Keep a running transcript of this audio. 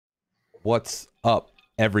What's up,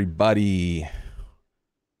 everybody?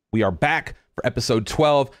 We are back for episode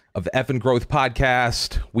 12 of the Effin' Growth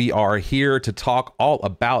podcast. We are here to talk all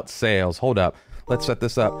about sales. Hold up. Let's set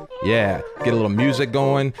this up. Yeah, get a little music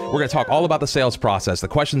going. We're going to talk all about the sales process, the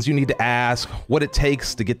questions you need to ask, what it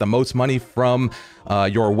takes to get the most money from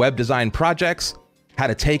your web design projects, how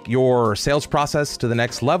to take your sales process to the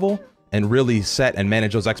next level, and really set and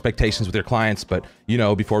manage those expectations with your clients. But, you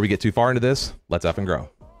know, before we get too far into this, let's effing grow.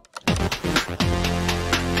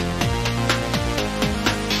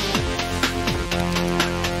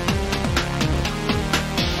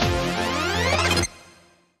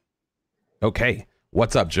 Okay,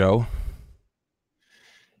 what's up, Joe?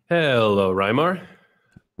 Hello, Reimar.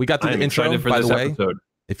 We got through the intro, by the way.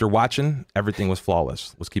 If you're watching, everything was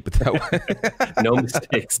flawless. Let's keep it that way. No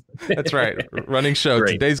mistakes. That's right. Running show.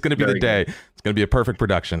 Great. Today's going to be the day. It's going to be a perfect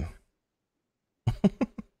production.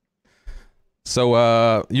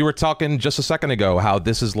 So you were talking just a second ago how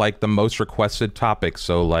this is like the most requested topic.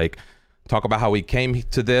 So like talk about how we came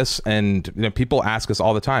to this, and you know, people ask us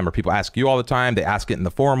all the time, or people ask you all the time. They ask it in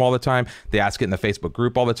the forum all the time. They ask it in the Facebook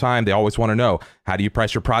group all the time. They always want to know, how do you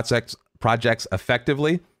price your projects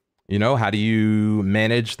effectively? You know, how do you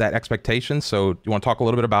manage that expectation? So you want to talk a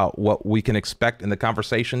little bit about what we can expect in the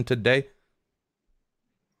conversation today?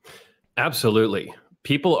 Absolutely.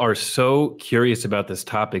 People are so curious about this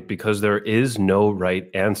topic because there is no right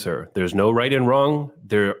answer. There's no right and wrong.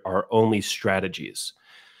 There are only strategies.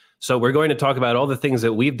 So we're going to talk about all the things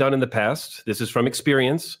that we've done in the past. This is from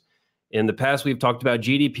experience. In the past, we've talked about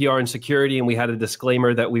GDPR and security, and we had a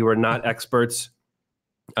disclaimer that we were not experts.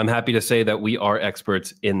 I'm happy to say that we are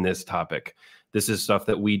experts in this topic. This is stuff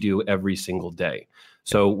that we do every single day.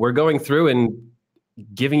 So we're going through and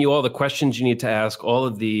giving you all the questions you need to ask, all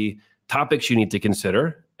of the topics you need to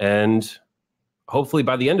consider. And hopefully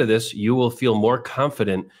by the end of this, you will feel more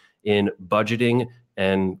confident in budgeting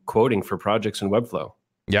and quoting for projects in Webflow.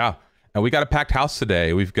 Yeah. And we got a packed house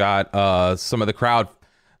today. We've got some of the crowd,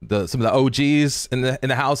 some of the OGs in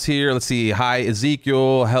the house here. Let's see. Hi,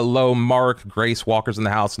 Ezekiel. Hello, Mark. Grace Walker's in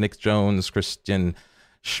the house. Nick Jones, Christian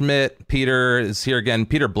Schmidt. Peter is here again.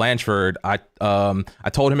 Peter Blanchford. I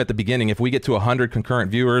told him at the beginning, if we get to 100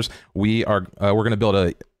 concurrent viewers, we're going to build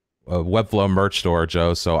a Webflow merch store,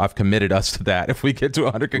 Joe. So I've committed us to that. If we get to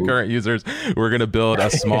 100 concurrent users, we're going to build a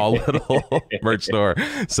small little merch store.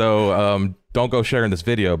 So don't go sharing this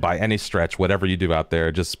video by any stretch. Whatever you do out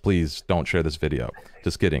there, just please don't share this video.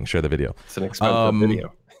 Just kidding. Share the video. It's an expensive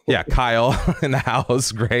video. Yeah, Kyle in the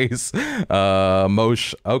house, Grace,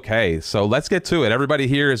 Moshe. Okay, so let's get to it. Everybody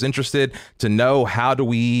here is interested to know, how do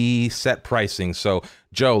we set pricing? So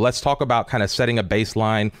Joe, let's talk about kind of setting a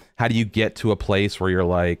baseline. How do you get to a place where you're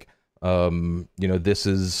like, you know, this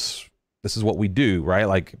is what we do, right?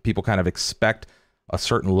 Like people kind of expect a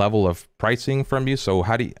certain level of pricing from you. So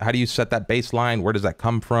how do you set that baseline? Where does that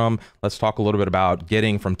come from? Let's talk a little bit about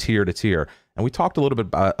getting from tier to tier. And we talked a little bit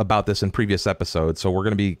about this in previous episodes, so we're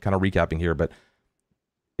going to be kind of recapping here. But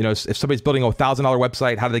you know, if somebody's building a $1,000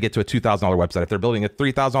 website, how do they get to a $2,000 website? If they're building a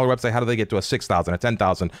 $3,000 website, how do they get to a $6,000, a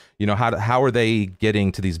 $10,000? You know, how are they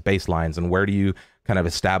getting to these baselines, and where do you kind of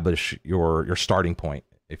establish your starting point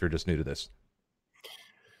if you're just new to this?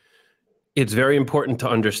 It's very important to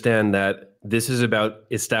understand that this is about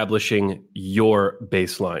establishing your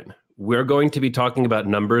baseline. We're going to be talking about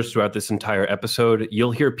numbers throughout this entire episode.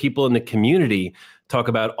 You'll hear people in the community talk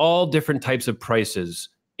about all different types of prices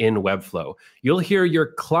in Webflow. You'll hear your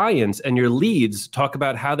clients and your leads talk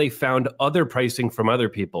about how they found other pricing from other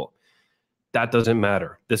people. That doesn't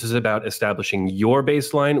matter. This is about establishing your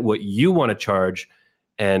baseline, what you want to charge,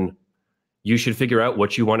 and you should figure out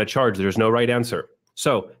what you want to charge. There's no right answer.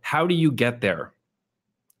 So how do you get there?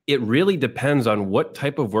 It really depends on what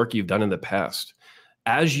type of work you've done in the past.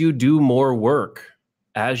 As you do more work,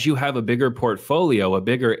 as you have a bigger portfolio, a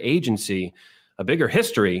bigger agency, a bigger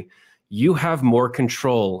history, you have more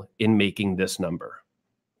control in making this number.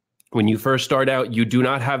 When you first start out, you do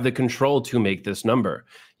not have the control to make this number.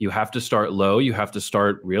 You have to start low. You have to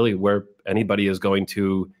start really where anybody is going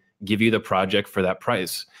to give you the project for that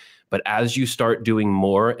price. But as you start doing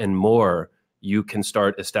more and more, you can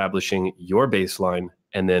start establishing your baseline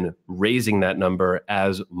and then raising that number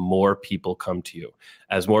as more people come to you.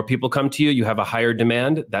 As more people come to you, you have a higher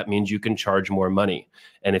demand. That means you can charge more money.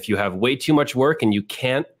 And if you have way too much work and you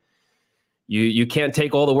can't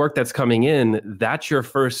take all the work that's coming in, that's your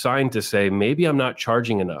first sign to say, maybe I'm not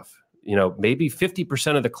charging enough. You know, maybe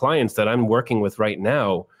 50% of the clients that I'm working with right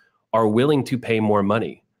now are willing to pay more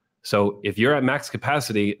money. So if you're at max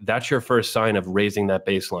capacity, that's your first sign of raising that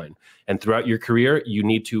baseline. And throughout your career, you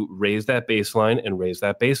need to raise that baseline and raise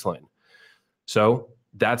that baseline. So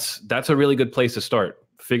that's a really good place to start,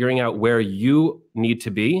 figuring out where you need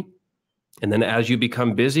to be. And then as you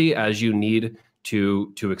become busy, as you need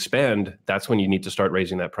to expand, that's when you need to start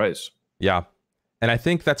raising that price. Yeah. And I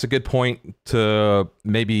think that's a good point to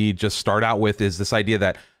maybe just start out with, is this idea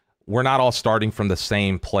that we're not all starting from the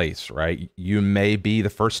same place, right? You may be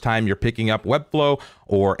the first time you're picking up Webflow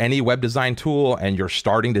or any web design tool, and you're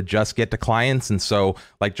starting to just get to clients. And so,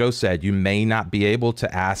 like Joe said, you may not be able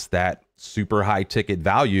to ask that super high ticket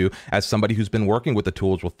value as somebody who's been working with the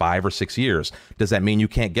tools for 5 or 6 years. Does that mean you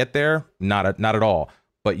can't get there? Not at all.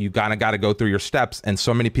 But you kind of got to go through your steps. And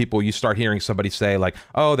so many people, you start hearing somebody say like,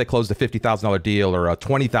 oh, they closed a $50,000 deal or a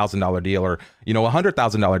 $20,000 deal or, you know, a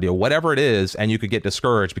 $100,000 deal, whatever it is. And you could get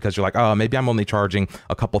discouraged because you're like, oh, maybe I'm only charging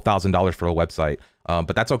a couple $1,000s for a website.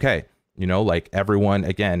 But that's okay. You know, like everyone,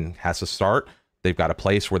 again, has to start. They've got a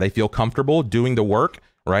place where they feel comfortable doing the work,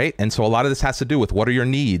 right? And so a lot of this has to do with, what are your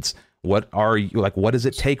needs? What are you like? What does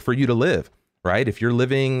it take for you to live? Right? If you're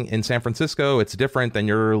living in San Francisco, it's different than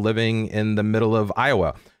you're living in the middle of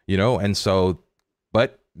Iowa, you know? And so,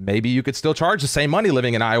 but maybe you could still charge the same money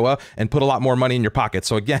living in Iowa and put a lot more money in your pocket.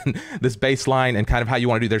 So again, this baseline and kind of how you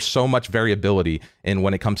want to do, there's so much variability in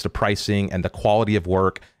when it comes to pricing and the quality of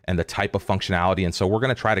work and the type of functionality. And so we're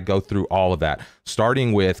going to try to go through all of that,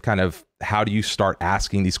 starting with kind of how do you start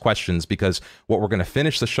asking these questions? Because what we're going to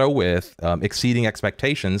finish the show with, exceeding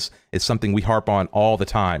expectations, is something we harp on all the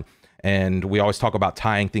time. And we always talk about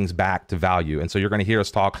tying things back to value. And so you're going to hear us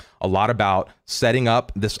talk a lot about setting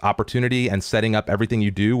up this opportunity and setting up everything you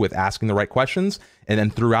do with asking the right questions. And then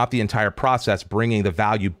throughout the entire process, bringing the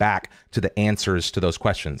value back to the answers to those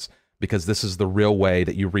questions, because this is the real way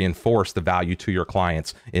that you reinforce the value to your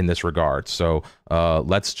clients in this regard. So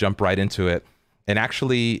let's jump right into it. And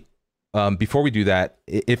actually, before we do that,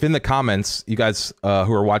 if in the comments, you guys who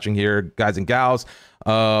are watching here, guys and gals,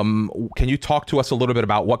 can you talk to us a little bit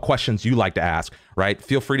about what questions you like to ask, right?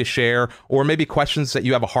 Feel free to share, or maybe questions that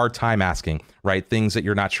you have a hard time asking, right? Things that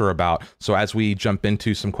you're not sure about. So as we jump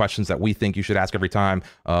into some questions that we think you should ask every time,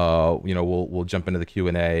 you know, we'll jump into the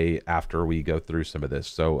Q&A after we go through some of this.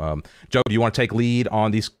 So Joe, do you want to take lead on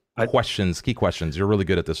these questions, key questions? You're really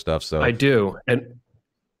good at this stuff. So I do. And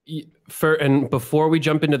before we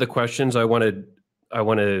jump into the questions, I want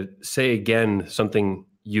to say again something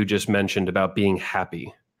you just mentioned about being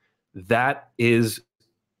happy. That is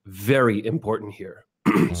very important here.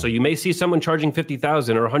 So you may see someone charging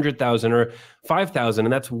 50,000 or 100,000 or 5,000,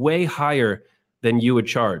 and that's way higher than you would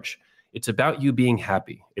charge. It's about you being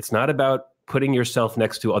happy. It's not about putting yourself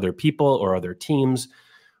next to other people or other teams.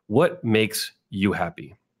 What makes you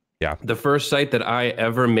happy? Yeah. The first site that I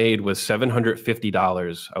ever made was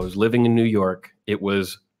 $750. I was living in New York. It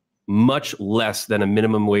was much less than a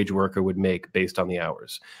minimum wage worker would make based on the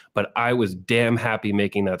hours. But I was damn happy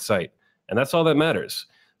making that site. And that's all that matters.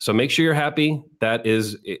 So make sure you're happy.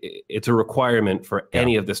 It's a requirement for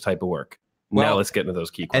any of this type of work. Well, now let's get into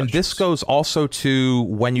those key questions. And this goes also to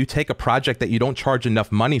when you take a project that you don't charge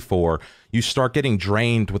enough money for, you start getting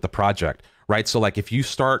drained with the project, right? So like if you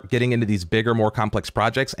start getting into these bigger, more complex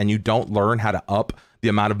projects and you don't learn how to up the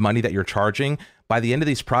amount of money that you're charging, by the end of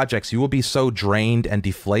these projects, you will be so drained and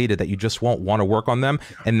deflated that you just won't want to work on them.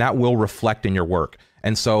 And that will reflect in your work.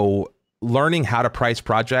 And so learning how to price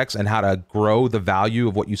projects and how to grow the value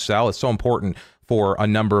of what you sell is so important for a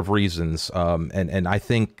number of reasons. And I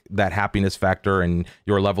think that happiness factor and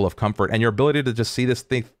your level of comfort and your ability to just see this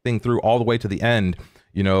thing through all the way to the end,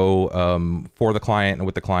 you know, for the client and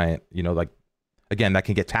with the client, you know, like, again, that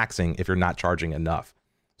can get taxing if you're not charging enough.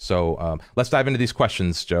 So let's dive into these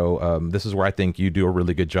questions, Joe. This is where I think you do a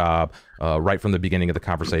really good job right from the beginning of the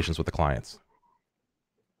conversations with the clients.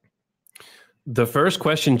 The first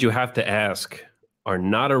questions you have to ask are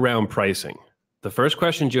not around pricing. The first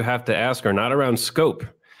questions you have to ask are not around scope.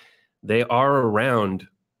 They are around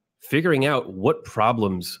figuring out what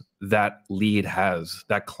problems that lead has,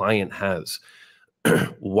 that client has.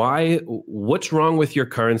 What's wrong with your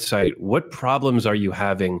current site? What problems are you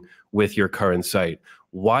having with your current site?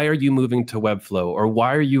 Why are you moving to Webflow, or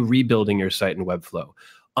why are you rebuilding your site in Webflow?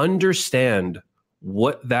 Understand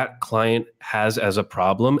what that client has as a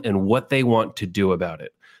problem and what they want to do about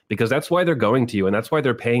it, because that's why they're going to you and that's why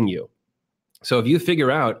they're paying you. So if you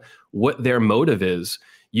figure out what their motive is,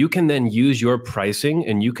 you can then use your pricing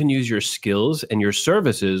and you can use your skills and your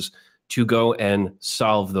services to go and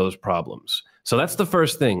solve those problems. So that's the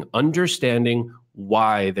first thing, understanding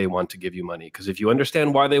why they want to give you money. Because if you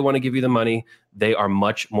understand why they want to give you the money, they are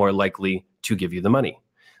much more likely to give you the money.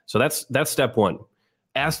 So that's step one.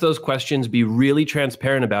 Ask those questions, be really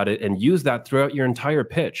transparent about it, and use that throughout your entire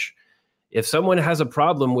pitch. If someone has a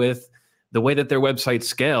problem with the way that their website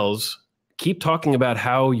scales, keep talking about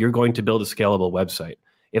how you're going to build a scalable website.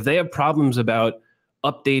 If they have problems about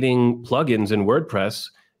updating plugins in WordPress,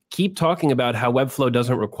 keep talking about how Webflow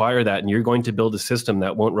doesn't require that, and you're going to build a system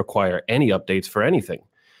that won't require any updates for anything.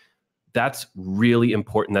 That's really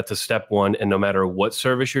important. That's a step one. And no matter what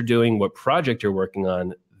service you're doing, what project you're working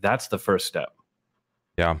on, that's the first step.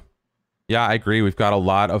 Yeah. Yeah, I agree. We've got a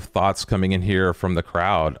lot of thoughts coming in here from the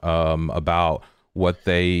crowd about what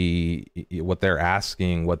they're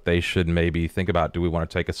asking, what they should maybe think about. Do we want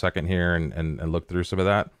to take a second here and look through some of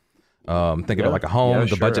that? Think about like a home,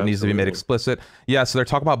 the budget needs to be made explicit. Yeah, so they're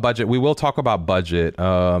talking about budget. We will talk about budget.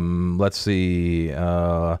 Let's see.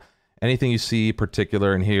 Anything you see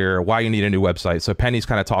particular in here, why you need a new website. So Penny's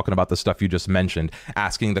kind of talking about the stuff you just mentioned,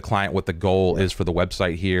 asking the client what the goal is for the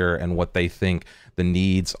website here and what they think the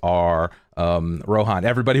needs are. Rohan,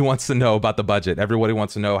 everybody wants to know about the budget. Everybody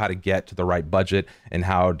wants to know how to get to the right budget and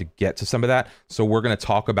how to get to some of that. So we're going to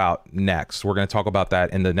talk about next. We're going to talk about that.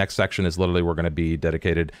 And the next section is literally, we're going to be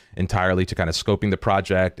dedicated entirely to kind of scoping the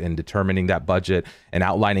project and determining that budget and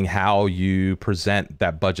outlining how you present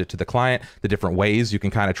that budget to the client, the different ways you can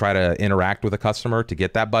kind of try to interact with a customer to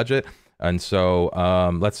get that budget. And so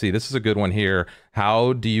let's see, this is a good one here.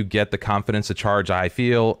 How do you get the confidence to charge? I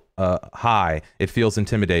feel high. It feels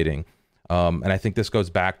intimidating. And I think this goes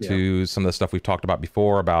back to some of the stuff we've talked about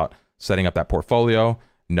before about setting up that portfolio,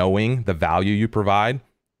 knowing the value you provide,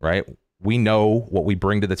 right? We know what we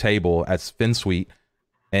bring to the table as FinSuite.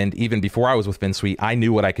 And even before I was with FinSuite, I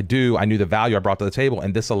knew what I could do. I knew the value I brought to the table.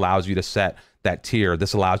 And this allows you to set that tier.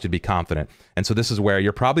 This allows you to be confident. And so this is where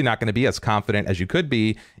you're probably not going to be as confident as you could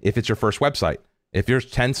be if it's your first website. If you're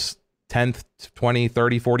 10th, 20,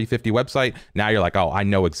 30, 40, 50 website, now you're like, oh, I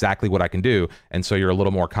know exactly what I can do. And so you're a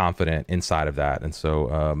little more confident inside of that. And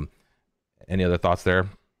so any other thoughts there,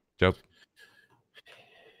 Joe?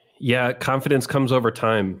 Yeah, confidence comes over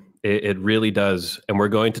time. It really does. And we're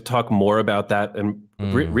going to talk more about that. And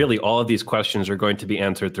really all of these questions are going to be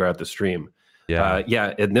answered throughout the stream.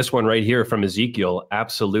 Yeah. And this one right here from Ezekiel,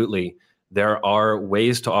 absolutely. There are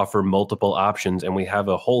ways to offer multiple options, and we have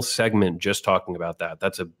a whole segment just talking about that.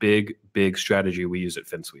 That's a big, big strategy we use at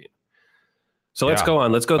FinSuite. So let's go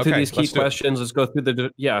on. Let's go through these key questions. Let's go through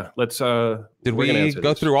the, let's, did we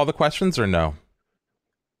go through all the questions or no?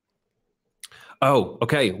 Oh,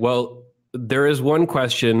 okay. Well, there is one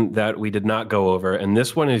question that we did not go over, and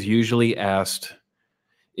this one is usually asked,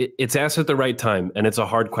 it's asked at the right time, and it's a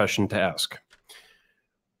hard question to ask.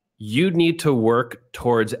 You need to work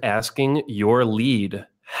towards asking your lead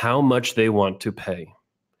how much they want to pay.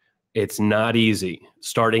 It's not easy.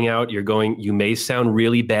 Starting out, you may sound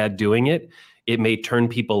really bad doing it. It may turn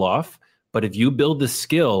people off, but if you build the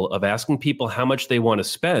skill of asking people how much they want to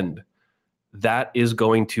spend, that is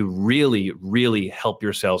going to really, really help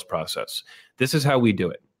your sales process. This is how we do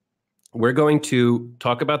it. We're going to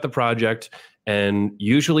talk about the project and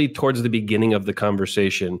usually towards the beginning of the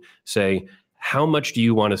conversation, say, how much do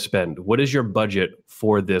you want to spend? What is your budget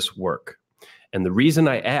for this work? And the reason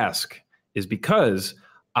I ask is because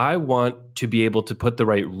I want to be able to put the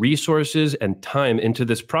right resources and time into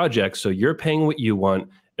this project so you're paying what you want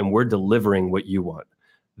and we're delivering what you want.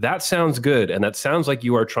 That sounds good, and that sounds like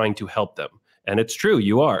you are trying to help them. And it's true,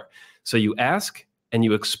 you are. So you ask and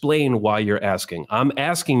you explain why you're asking. I'm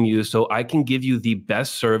asking you so I can give you the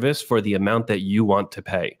best service for the amount that you want to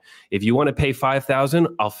pay. If you want to pay $5,000,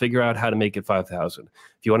 I'll figure out how to make it $5,000. If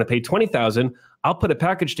you want to pay $20,000, I'll put a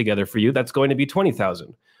package together for you that's going to be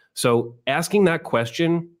 $20,000. So asking that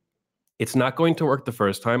question, it's not going to work the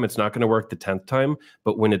first time. It's not going to work the 10th time.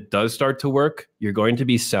 But when it does start to work, you're going to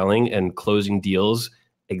be selling and closing deals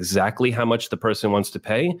exactly how much the person wants to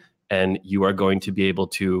pay. And you are going to be able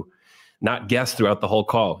to not guess throughout the whole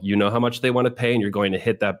call. You know how much they want to pay and you're going to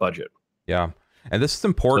hit that budget. Yeah. And this is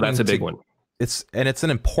important. So that's a big one. It's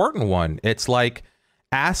an important one. It's like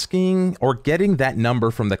asking or getting that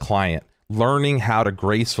number from the client, learning how to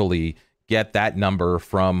gracefully get that number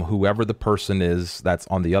from whoever the person is that's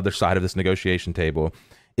on the other side of this negotiation table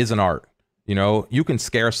is an art. You know, you can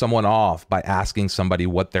scare someone off by asking somebody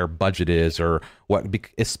what their budget is or what,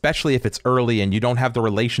 especially if it's early and you don't have the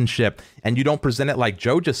relationship and you don't present it like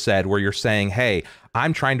Joe just said, where you're saying, hey,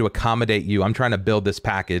 I'm trying to accommodate you. I'm trying to build this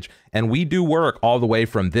package and we do work all the way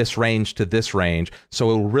from this range to this range.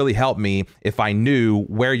 So it will really help me if I knew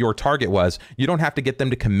where your target was. You don't have to get them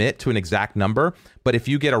to commit to an exact number, but if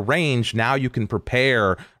you get a range, now you can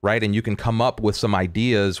prepare, right? And you can come up with some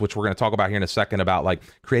ideas, which we're going to talk about here in a second, about like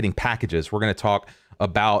creating packages. We're going to talk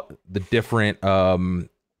about the different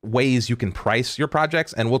ways you can price your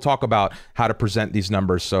projects, and we'll talk about how to present these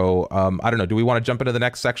numbers. So I don't know, do we want to jump into the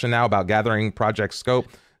next section now about gathering project scope?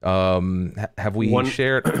 Have we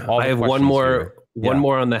shared all the I have questions one more. here? One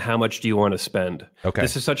more on the how much do you want to spend? Okay.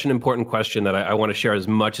 This is such an important question that I want to share as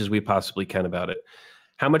much as we possibly can about it.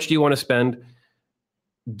 How much do you want to spend?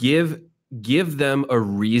 Give them a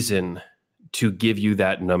reason to give you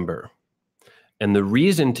that number. And the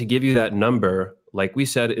reason to give you that number, like we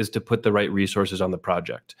said, is to put the right resources on the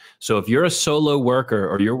project. So if you're a solo worker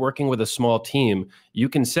or you're working with a small team, you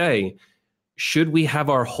can say, should we have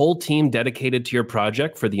our whole team dedicated to your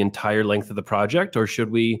project for the entire length of the project? Or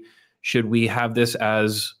should we have this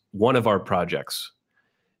as one of our projects?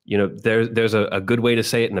 You know, there's a good way to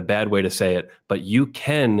say it and a bad way to say it, but you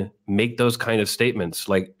can make those kind of statements.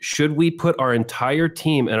 Like, should we put our entire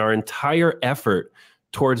team and our entire effort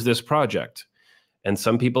towards this project? And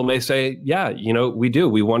some people may say, yeah, you know, we do.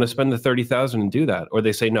 We want to spend the 30,000 and do that. Or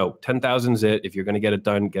they say, no, 10,000 is it. If you're going to get it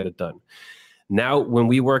done, get it done. Now, when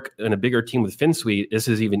we work in a bigger team with FinSuite, this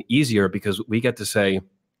is even easier because we get to say,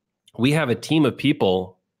 we have a team of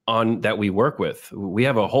people on that we work with. We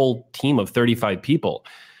have a whole team of 35 people.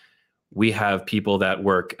 We have people that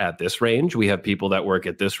work at this range. We have people that work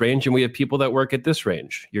at this range, and we have people that work at this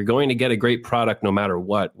range. You're going to get a great product no matter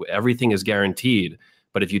what. Everything is guaranteed.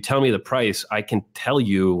 But if you tell me the price, I can tell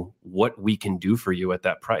you what we can do for you at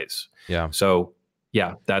that price. Yeah. So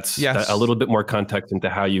yeah, that's a little bit more context into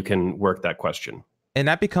how you can work that question. And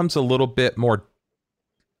that becomes a little bit more,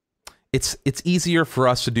 it's easier for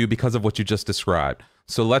us to do because of what you just described.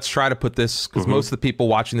 So let's try to put this, because most of the people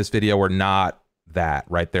watching this video are not that,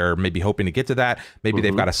 right? They're maybe hoping to get to that. Maybe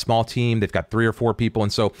they've got a small team, they've got 3 or 4 people.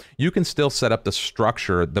 And so you can still set up the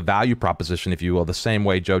structure, the value proposition, if you will, the same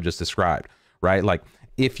way Joe just described, right? Like,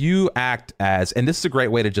 if you act as, and this is a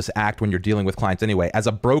great way to just act when you're dealing with clients anyway, as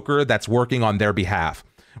a broker that's working on their behalf,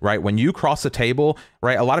 right? When you cross the table,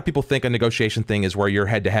 right? A lot of people think a negotiation thing is where you're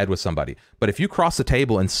head to head with somebody. But if you cross the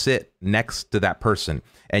table and sit next to that person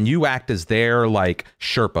and you act as their like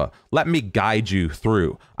Sherpa, let me guide you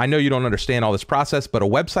through. I know you don't understand all this process, but a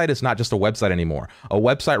website is not just a website anymore. A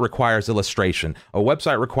website requires illustration. A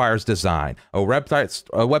website requires design. A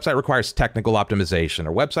website requires technical optimization.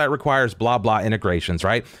 A website requires blah, blah integrations,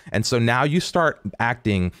 right? And so now you start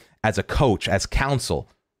acting as a coach, as counsel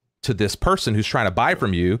to this person who's trying to buy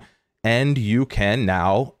from you, and you can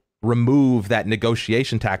now remove that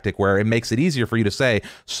negotiation tactic where it makes it easier for you to say,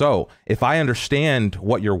 so if I understand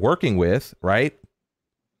what you're working with, right?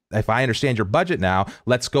 If I understand your budget now,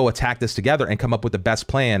 let's go attack this together and come up with the best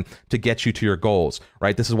plan to get you to your goals,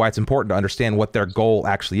 right? This is why it's important to understand what their goal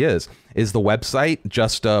actually is. Is the website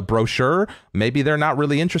just a brochure? Maybe they're not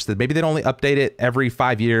really interested. Maybe they only update it every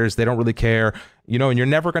 5 years. They don't really care, you know, and you're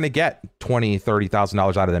never going to get $20,000,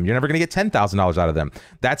 $30,000 out of them. You're never going to get $10,000 out of them.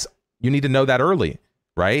 You need to know that early.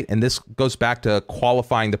 Right. And this goes back to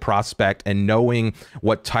qualifying the prospect and knowing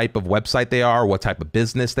what type of website they are, what type of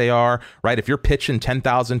business they are. Right. If you're pitching $10,000,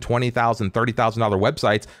 $20,000, $30,000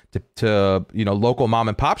 websites to, you know, local mom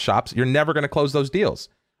and pop shops, you're never going to close those deals.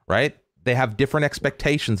 Right. They have different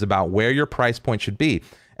expectations about where your price point should be.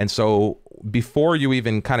 And so before you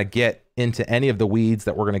even kind of get into any of the weeds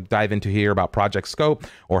that we're going to dive into here about project scope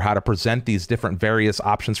or how to present these different various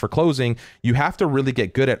options for closing, you have to really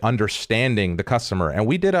get good at understanding the customer. And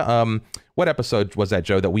we did what episode was that,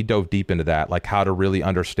 Joe, that we dove deep into that, like how to really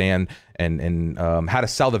understand and how to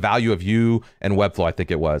sell the value of you and Webflow, I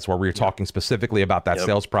think it was, where we were talking specifically about that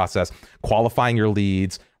sales process, qualifying your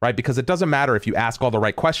leads, right? Because it doesn't matter if you ask all the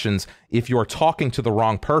right questions, if you're talking to the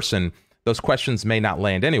wrong person, those questions may not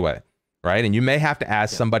land anyway. Right. And you may have to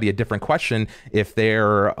ask somebody a different question if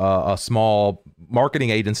they're a small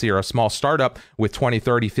marketing agency or a small startup with 20,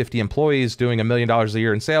 30, 50 employees doing $1 million a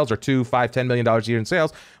year in sales, or $2, $5, $10 million a year in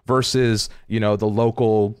sales, versus, you know, the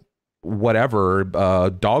local whatever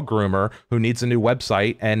dog groomer who needs a new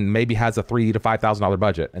website and maybe has a $3,000 to $5,000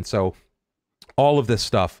 budget. And so all of this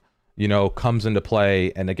stuff, you know, comes into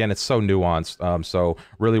play. And again, it's so nuanced. So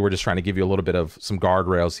really, we're just trying to give you a little bit of some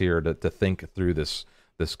guardrails here to think through this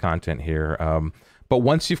content here. But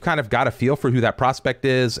once you've kind of got a feel for who that prospect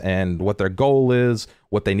is and what their goal is,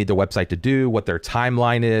 what they need the website to do, what their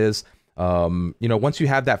timeline is, you know, once you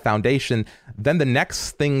have that foundation, then the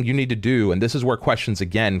next thing you need to do, and this is where questions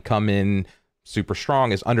again come in super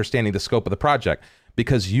strong, is understanding the scope of the project.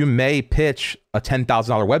 Because you may pitch a $10,000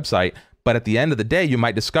 website, but at the end of the day, you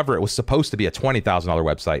might discover it was supposed to be a $20,000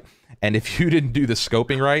 website. And if you didn't do the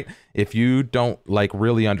scoping right, if you don't like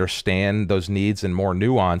really understand those needs and more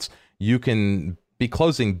nuance, you can be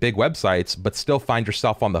closing big websites, but still find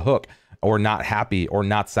yourself on the hook or not happy or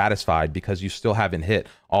not satisfied because you still haven't hit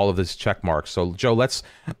all of these check marks. So Joe, let's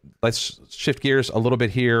shift gears a little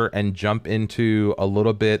bit here and jump into a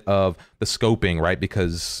little bit of the scoping, right?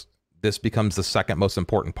 Because this becomes the second most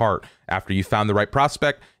important part. After you found the right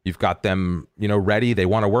prospect, you've got them, ready, they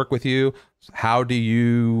want to work with you. How do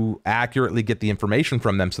you accurately get the information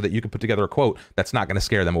from them so that you can put together a quote that's not going to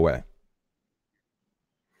scare them away?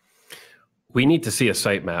 We need to see a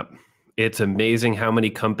sitemap. It's amazing how many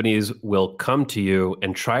companies will come to you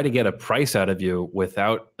and try to get a price out of you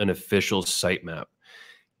without an official sitemap.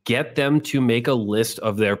 Get them to make a list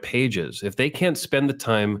of their pages. If they can't spend the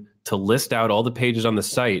time to list out all the pages on the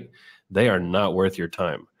site, they are not worth your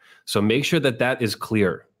time. So make sure that that is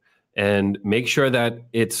clear, and make sure that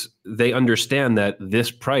they understand that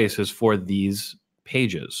this price is for these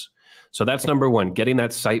pages. So that's number one, getting that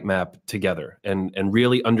sitemap together and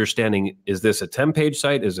really understanding, is this a 10-page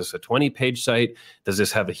site? Is this a 20-page site? Does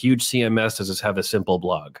this have a huge CMS? Does this have a simple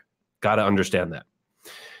blog? Got to understand that.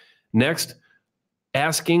 Next,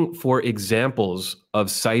 asking for examples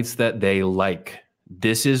of sites that they like.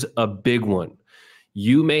 This is a big one.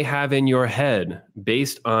 You may have in your head,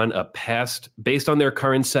 based on their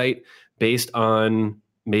current site, based on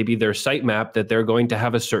maybe their sitemap, that they're going to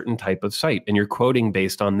have a certain type of site, and you're quoting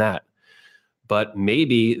based on that. But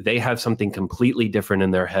maybe they have something completely different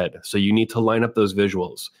in their head. So you need to line up those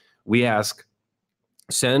visuals. We ask,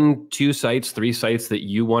 send 2 sites, 3 sites that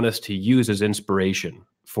you want us to use as inspiration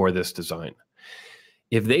for this design.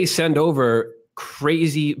 If they send over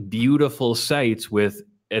crazy, beautiful sites with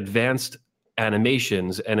advanced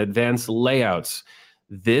animations and advanced layouts,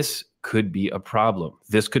 this could be a problem.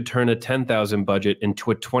 This could turn a $10,000 budget into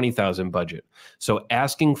a $20,000 budget. So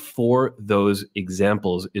asking for those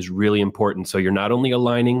examples is really important. So you're not only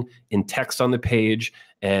aligning in text on the page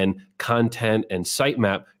and content and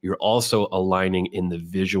sitemap, you're also aligning in the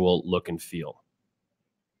visual look and feel.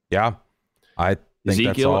 Yeah, I think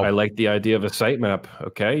Ezekiel, that's all. I like the idea of a sitemap.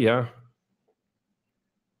 Okay, yeah.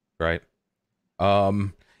 Right.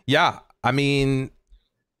 Yeah, I mean,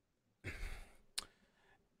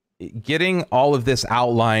 getting all of this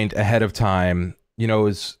outlined ahead of time,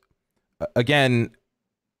 is, again,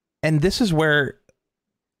 and this is where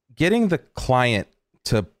getting the client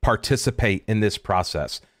to participate in this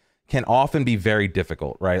process can often be very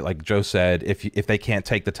difficult, right? Like Joe said, if they can't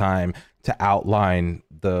take the time to outline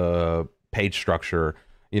the page structure,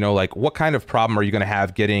 like what kind of problem are you going to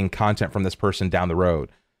have getting content from this person down the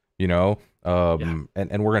road, and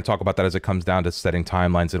we're going to talk about that as it comes down to setting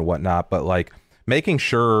timelines and whatnot, but like making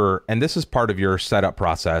sure, and this is part of your setup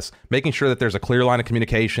process, making sure that there's a clear line of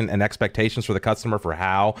communication and expectations for the customer for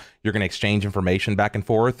how you're going to exchange information back and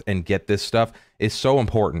forth and get this stuff is so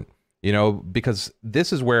important, because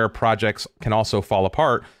this is where projects can also fall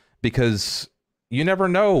apart, because you never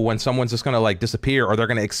know when someone's just going to like disappear, or they're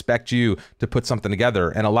going to expect you to put something together.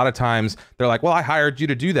 And a lot of times they're like, well, I hired you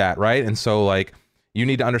to do that, right? And so like, you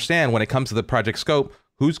need to understand when it comes to the project scope,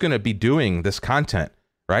 who's going to be doing this content,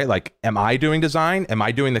 right? Like, am I doing design? Am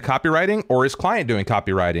I doing the copywriting? Or is client doing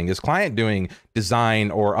copywriting? Is client doing design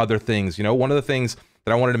or other things? One of the things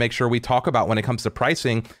that I wanted to make sure we talk about when it comes to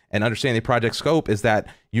pricing and understanding the project scope is that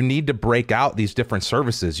you need to break out these different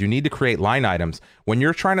services. You need to create line items. When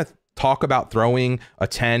you're trying to talk about throwing a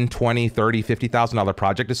 $10, $20, $30, $50,000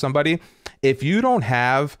 project to somebody, if you don't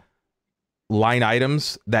have line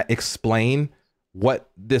items that explain what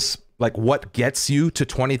gets you to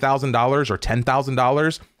 $20,000 or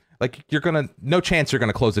 $10,000, like no chance you're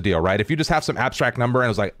gonna close the deal, right? If you just have some abstract number and it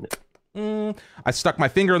was like, I stuck my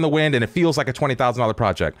finger in the wind and it feels like a $20,000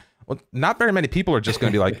 project. Well, not very many people are just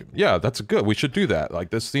going to be like, yeah, that's good. We should do that.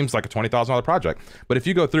 Like, this seems like a $20,000 project. But if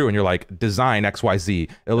you go through and you're like, design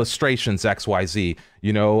XYZ, illustrations XYZ,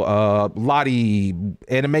 Lottie,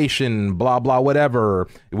 animation, blah, blah, whatever.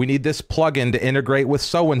 We need this plugin to integrate with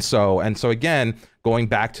so-and-so. And so again, going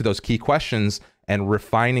back to those key questions and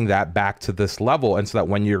refining that back to this level. And so that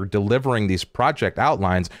when you're delivering these project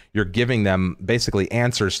outlines, you're giving them basically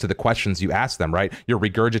answers to the questions you ask them, right? You're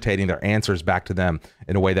regurgitating their answers back to them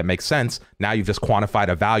in a way that makes sense. Now you've just quantified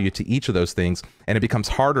a value to each of those things, and it becomes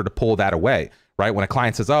harder to pull that away, right? When a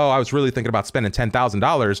client says, oh, I was really thinking about spending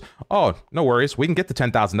 $10,000. Oh, no worries. We can get the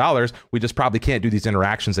 $10,000. We just probably can't do these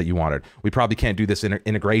interactions that you wanted. We probably can't do this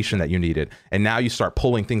integration that you needed. And now you start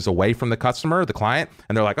pulling things away from the customer, the client,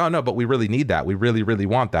 and they're like, oh no, but we really need that. We really, really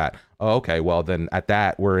want that. Oh, okay. Well, then at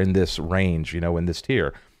that, we're in this range, in this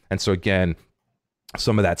tier. And so again,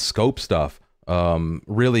 some of that scope stuff,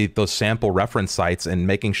 really those sample reference sites and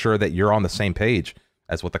making sure that you're on the same page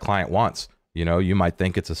as what the client wants. You might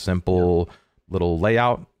think it's a simple little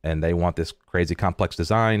layout and they want this crazy complex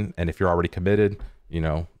design. And if you're already committed,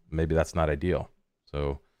 maybe that's not ideal.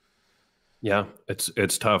 So yeah,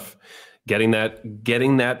 it's tough. Getting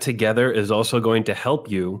that together is also going to help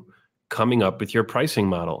you coming up with your pricing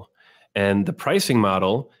model. And the pricing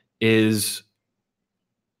model is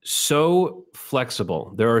so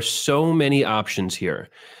flexible. There are so many options here.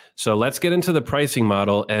 So let's get into the pricing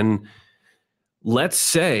model, and let's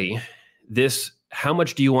say this, how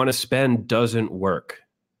much do you want to spend, doesn't work.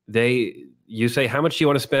 You say, how much do you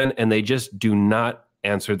want to spend? And they just do not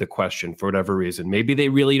answer the question for whatever reason. Maybe they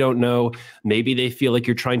really don't know. Maybe they feel like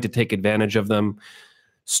you're trying to take advantage of them.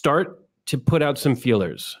 Start to put out some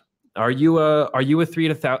feelers. Are you a 3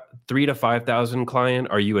 to 5,000 client?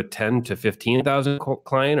 Are you a 10 to 15,000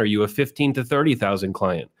 client? Are you a 15 to 30,000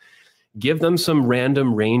 client? Give them some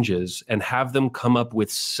random ranges and have them come up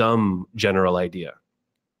with some general idea.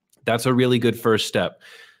 That's a really good first step.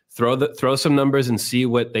 Throw some numbers and see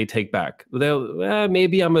what they take back.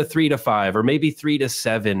 Maybe I'm a 3 to 5, or maybe 3 to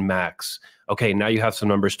 7 max. Okay, now you have some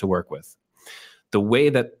numbers to work with. The way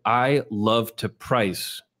that I love to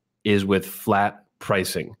price is with flat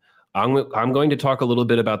pricing. I'm going to talk a little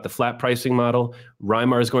bit about the flat pricing model.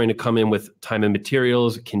 Reimar is going to come in with time and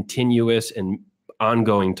materials, continuous and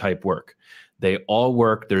ongoing type work. They all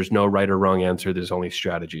work. There's no right or wrong answer. There's only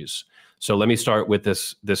strategies. So let me start with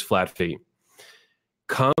this flat fee.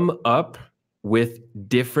 Come up with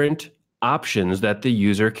different options that the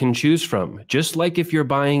user can choose from. Just like if you're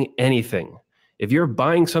buying anything. If you're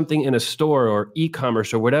buying something in a store or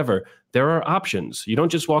e-commerce or whatever, there are options. You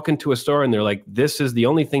don't just walk into a store and they're like, this is the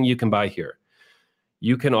only thing you can buy here.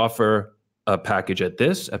 You can offer a package at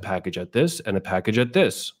this, a package at this, and a package at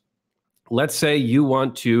this. Let's say you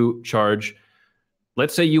want to charge,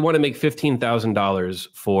 let's say you want to make $15,000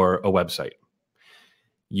 for a website.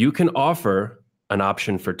 You can offer an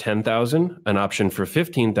option for $10,000, an option for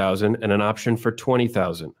 $15,000, and an option for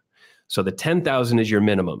 $20,000. So the $10,000 is your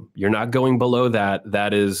minimum. You're not going below that.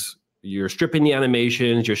 That is, you're stripping the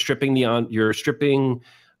animations, you're stripping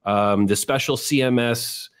the special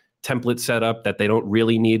CMS template setup that they don't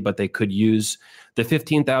really need, but they could use. The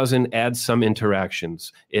 $15,000 adds some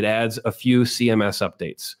interactions. It adds a few CMS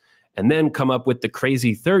updates, and then come up with the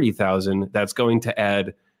crazy $30,000 that's going to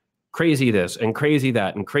add crazy this and crazy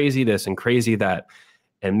that and crazy this and crazy that.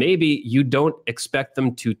 And maybe you don't expect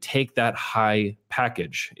them to take that high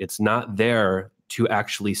package. It's not there to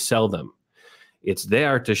actually sell them. It's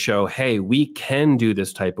there to show, hey, we can do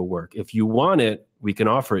this type of work. If you want it, we can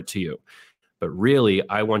offer it to you. But really,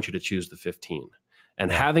 I want you to choose the 15.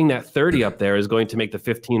 And having that 30 up there is going to make the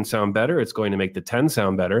 15 sound better. It's going to make the 10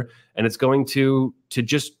 sound better. And it's going to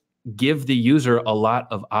just give the user a lot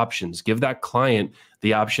of options. Give that client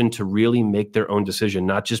the option to really make their own decision,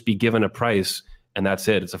 not just be given a price and that's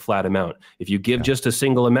it. It's a flat amount. If you give just a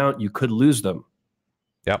single amount, you could lose them.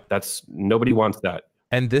 Yep. Nobody wants that.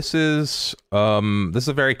 And this is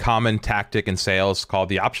a very common tactic in sales called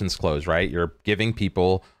the options close, right? You're giving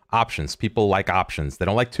people options. People like options. They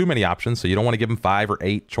don't like too many options, so you don't want to give them 5 or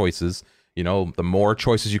 8 choices. You know, the more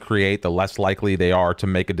choices you create, the less likely they are to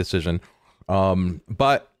make a decision.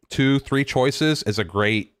 But 2, 3 choices is a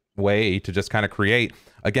great way to just kind of create,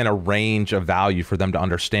 again, a range of value for them to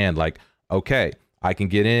understand. Like, okay, I can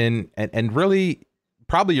get in, and really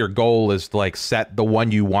probably your goal is to like set the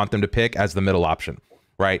one you want them to pick as the middle option,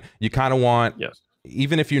 right? You kind of want, yes,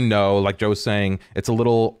 even if you know, like Joe's saying, it's a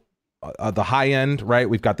little the high end, right?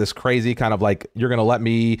 We've got this crazy kind of like, you're going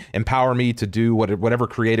to empower me to do whatever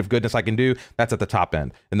creative goodness I can do. That's at the top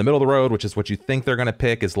end. In the middle of the road, which is what you think they're going to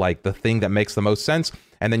pick, is like the thing that makes the most sense.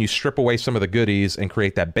 And then you strip away some of the goodies and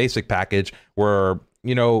create that basic package where,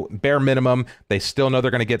 you know, bare minimum, they still know they're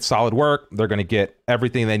going to get solid work. They're going to get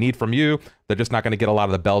everything they need from you. They're just not going to get a lot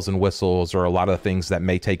of the bells and whistles or a lot of the things that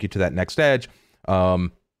may take you to that next edge.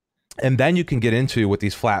 And then you can get into, with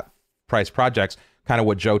these flat price projects, kind of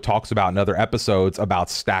what Joe talks about in other episodes about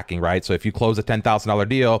stacking, right? So if you close a $10,000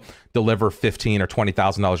 deal, deliver $15,000 or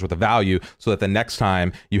 $20,000 worth of value, so that the next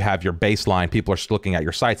time you have your baseline, people are looking at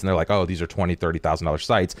your sites and they're like, oh, these are $20,000, $30,000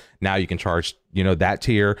 sites. Now you can charge, you know, that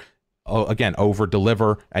tier. Again, over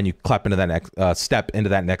deliver, and you step into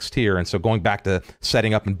that next tier. And so going back to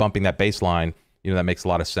setting up and bumping that baseline, you know, that makes a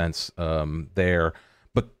lot of sense there.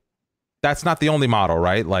 But that's not the only model,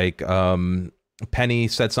 right? Like Penny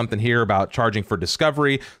said something here about charging for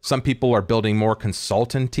discovery. Some people are building more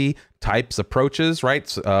consultancy types approaches,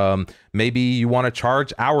 right? Maybe you want to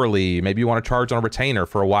charge hourly. Maybe you want to charge on a retainer.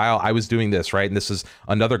 For a while, I was doing this, right? And this is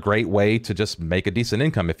another great way to just make a decent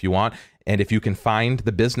income if you want. And if you can find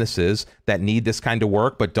the businesses that need this kind of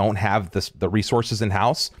work but don't have the resources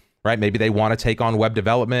in-house, right? Maybe they want to take on web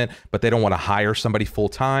development, but they don't want to hire somebody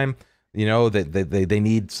full-time. You know, they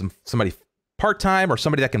need somebody part-time or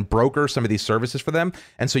somebody that can broker some of these services for them.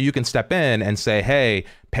 And so you can step in and say, hey,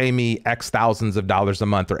 pay me X thousands of dollars a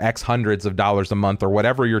month or X hundreds of dollars a month or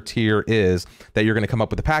whatever your tier is that you're going to come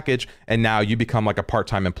up with a package. And now you become like a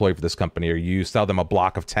part-time employee for this company, or you sell them a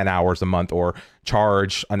block of 10 hours a month or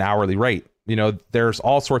charge an hourly rate. You know, there's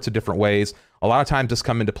all sorts of different ways. A lot of times this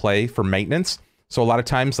come into play for maintenance. So a lot of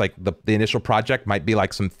times like the initial project might be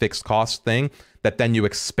like some fixed cost thing that then you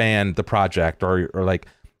expand the project, or like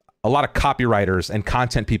a lot of copywriters and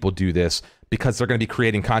content people do this because they're going to be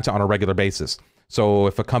creating content on a regular basis. So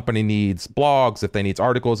if a company needs blogs, if they need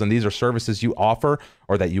articles, and these are services you offer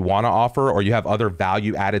or that you want to offer, or you have other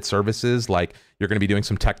value added services, like you're going to be doing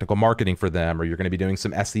some technical marketing for them, or you're going to be doing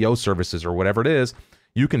some SEO services or whatever it is,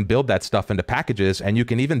 you can build that stuff into packages, and you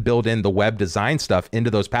can even build in the web design stuff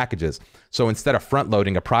into those packages. So instead of front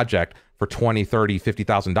loading a project for $20, $30,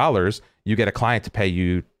 $50,000, you get a client to pay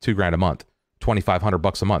you $2,000 a month,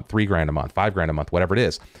 $2,500 a month, $3,000 a month, $5,000 a month, whatever it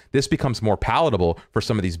is. This becomes more palatable for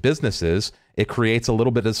some of these businesses. It creates a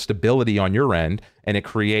little bit of stability on your end, and it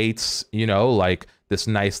creates, you know, like this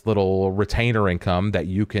nice little retainer income that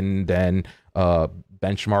you can then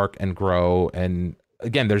benchmark and grow. And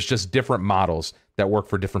again, there's just different models that work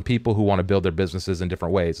for different people who want to build their businesses in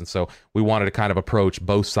different ways. And so we wanted to kind of approach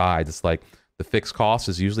both sides. It's like the fixed cost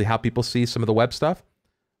is usually how people see some of the web stuff,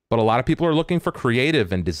 but a lot of people are looking for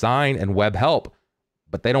creative and design and web help,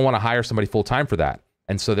 but they don't want to hire somebody full-time for that.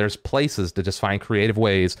 And so there's places to just find creative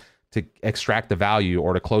ways to extract the value,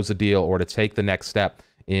 or to close the deal, or to take the next step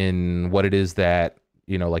in what it is that,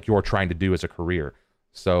 you know, like you're trying to do as a career.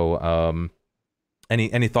 So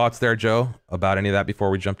any thoughts there, Joe, about any of that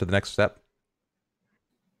before we jump to the next step?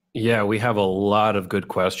 Yeah, we have a lot of good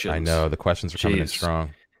questions. I know the questions are coming in strong.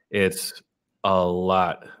 It's a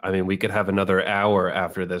lot. I mean, we could have another hour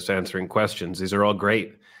after this answering questions. These are all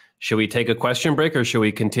great. Should we take a question break, or should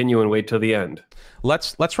we continue and wait till the end?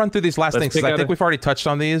 Let's run through these last things, because I think we've already touched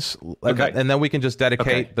on these. Okay. And then we can just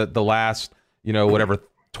dedicate the last, you know, whatever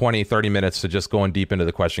 20, 30 minutes to just going deep into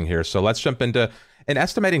the question here. So let's jump into and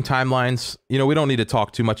estimating timelines. You know, we don't need to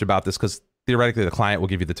talk too much about this because theoretically the client will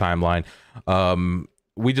give you the timeline.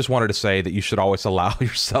 We just wanted to say that you should always allow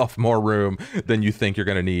yourself more room than you think you're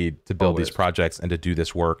going to need to build these projects and to do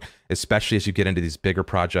this work, especially as you get into these bigger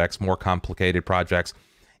projects, more complicated projects,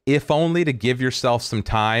 if only to give yourself some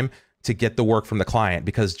time to get the work from the client.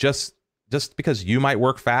 Because just because you might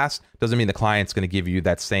work fast doesn't mean the client's going to give you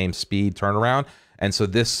that same speed turnaround. And so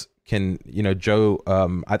this can, you know, Joe,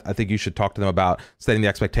 I think you should talk to them about setting the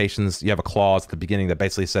expectations. You have a clause at the beginning that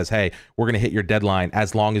basically says, hey, we're going to hit your deadline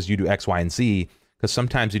as long as you do X, Y, and Z. Because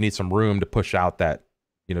sometimes you need some room to push out that,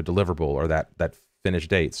 you know, deliverable or that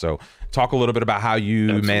finished date. So talk a little bit about how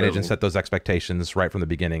you manage and set those expectations right from the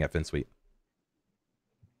beginning at FinSuite.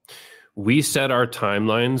 We set our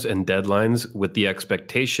timelines and deadlines with the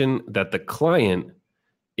expectation that the client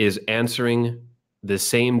is answering the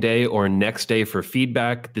same day or next day for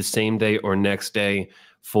feedback, the same day or next day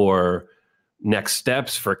for next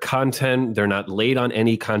steps, for content. They're not late on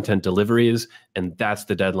any content deliveries, and that's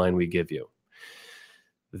the deadline we give you.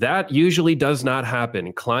 That usually does not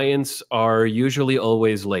happen. Clients are usually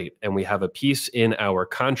always late, and we have a piece in our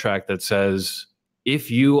contract that says, if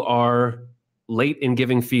you are late in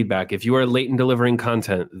giving feedback, if you are late in delivering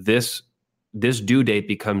content, this due date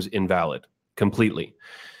becomes invalid completely.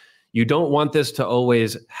 You don't want this to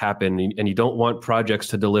always happen, and you don't want projects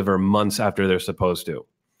to deliver months after they're supposed to.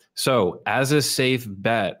 So as a safe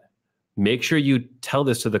bet, make sure you tell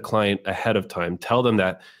this to the client ahead of time. Tell them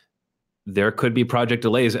that there could be project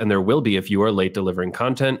delays, and there will be if you are late delivering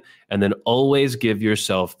content, and then always give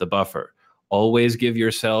yourself the buffer. Always give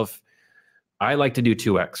yourself, I like to do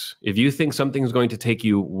 2x. If you think something's going to take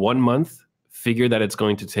you 1 month, figure that it's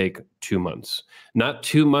going to take 2 months. Not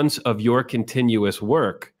 2 months of your continuous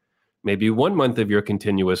work, maybe 1 month of your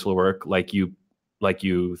continuous work like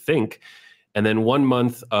you think, and then 1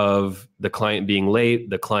 month of the client being late,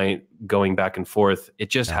 the client going back and forth. It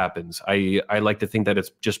just happens. I like to think that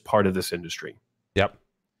it's just part of this industry. Yep.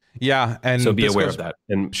 Yeah. And so be aware of that,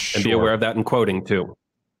 and be aware of that in quoting too.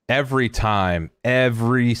 Every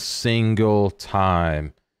single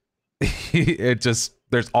time,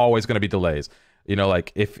 there's always going to be delays. You know,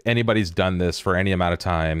 like if anybody's done this for any amount of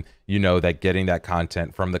time, you know that getting that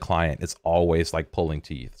content from the client is always like pulling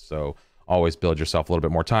teeth. So always build yourself a little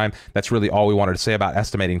bit more time. That's really all we wanted to say about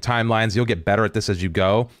estimating timelines. You'll get better at this as you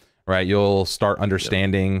go, right? You'll start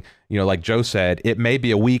understanding, you know, like Joe said, it may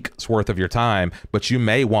be a week's worth of your time, but you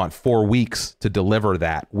may want 4 weeks to deliver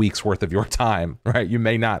that week's worth of your time, right? You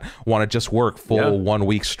may not want to just work full 1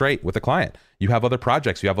 week straight with a client. You have other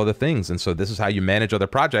projects, you have other things. And so this is how you manage other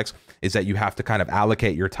projects, is that you have to kind of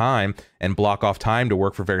allocate your time and block off time to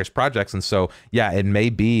work for various projects. And so, yeah, it may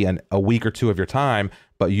be a week or two of your time,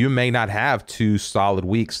 but you may not have 2 solid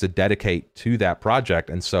weeks to dedicate to that project.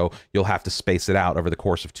 And so you'll have to space it out over the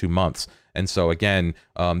course of 2 months. And so again,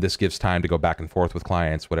 this gives time to go back and forth with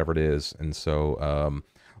clients, whatever it is. And so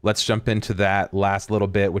let's jump into that last little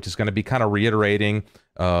bit, which is going to be kind of reiterating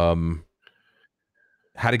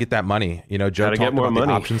how to get that money. You know, Joe talked about the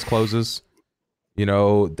options closes, you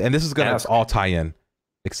know, and this is going to all tie in.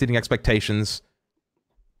 Exceeding expectations,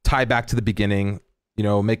 tie back to the beginning, you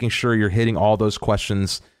know, making sure you're hitting all those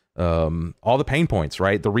questions, all the pain points,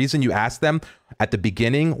 right? The reason you ask them at the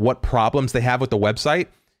beginning what problems they have with the website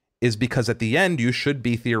is because at the end, you should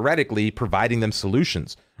be theoretically providing them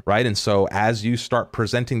solutions, right? And so as you start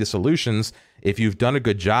presenting the solutions, if you've done a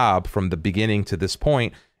good job from the beginning to this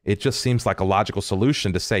point, it just seems like a logical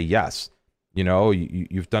solution to say yes. You know,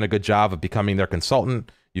 you've done a good job of becoming their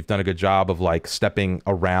consultant. You've done a good job of like stepping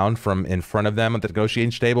around from in front of them at the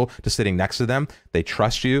negotiation table to sitting next to them. They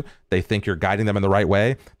trust you. They think you're guiding them in the right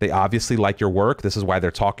way. They obviously like your work. This is why they're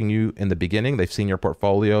talking to you in the beginning. They've seen your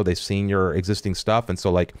portfolio. They've seen your existing stuff. And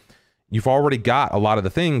so like, you've already got a lot of the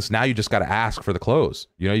things. Now you just got to ask for the close.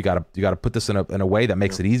 You know, you got to put this in a way that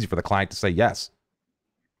makes it easy for the client to say yes.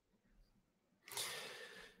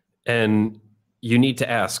 And you need to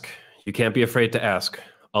ask. You can't be afraid to ask.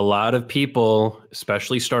 A lot of people,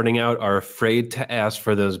 especially starting out, are afraid to ask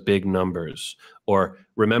for those big numbers. Or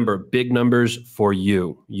remember, big numbers for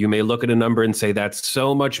you. You may look at a number and say, that's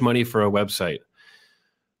so much money for a website.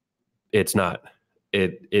 It's not.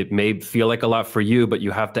 It may feel like a lot for you, but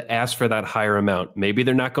you have to ask for that higher amount. Maybe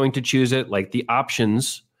they're not going to choose it. Like the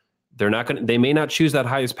options, they may not choose that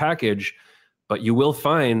highest package, but you will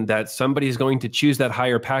find that somebody's going to choose that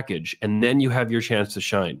higher package, and then you have your chance to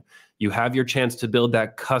shine. You have your chance to build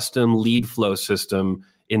that custom lead flow system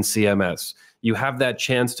in CMS. You have that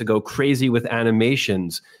chance to go crazy with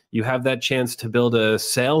animations. You have that chance to build a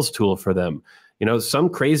sales tool for them. You know, some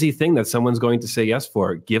crazy thing that someone's going to say yes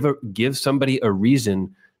for. Give somebody a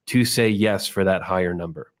reason to say yes for that higher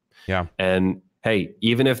number. Yeah. And hey,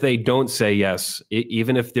 even if they don't say yes,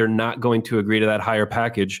 even if they're not going to agree to that higher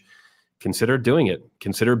package, consider doing it.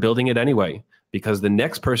 Consider building it anyway, because the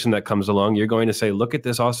next person that comes along, you're going to say, look at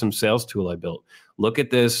this awesome sales tool I built. Look at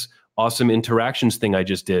this awesome interactions thing I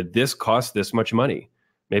just did. This cost this much money.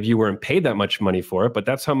 Maybe you weren't paid that much money for it, but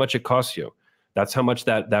that's how much it costs you. That's how much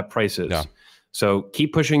that price is. Yeah. So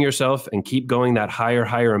keep pushing yourself and keep going that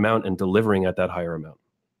higher amount and delivering at that higher amount.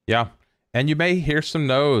 Yeah. And you may hear some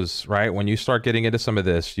no's, right? When you start getting into some of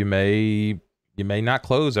this, you may not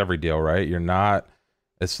close every deal, right?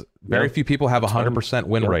 Very few people have 100%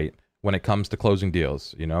 win rate when it comes to closing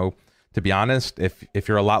deals. You know, to be honest, if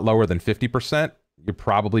you're a lot lower than 50%, you're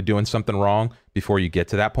probably doing something wrong before you get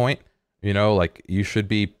to that point. You know, like you should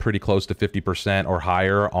be pretty close to 50% or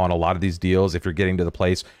higher on a lot of these deals if you're getting to the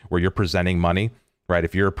place where you're presenting money, right?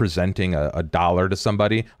 If you're presenting a dollar to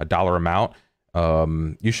somebody, a dollar amount,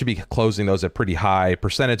 you should be closing those at pretty high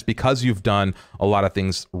percentage because you've done a lot of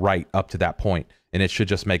things right up to that point. And it should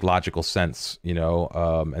just make logical sense, you know?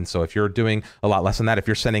 And so if you're doing a lot less than that, if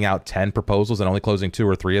you're sending out 10 proposals and only closing 2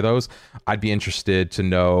 or 3 of those, I'd be interested to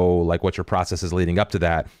know like what your process is leading up to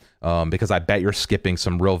that. Because I bet you're skipping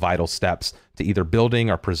some real vital steps to either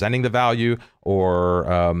building or presenting the value or,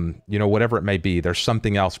 you know, whatever it may be. There's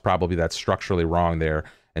something else probably that's structurally wrong there.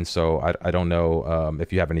 And so I don't know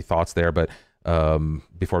if you have any thoughts there, but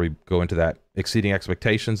before we go into that, exceeding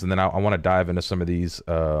expectations, and then I want to dive into some of these,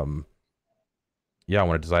 I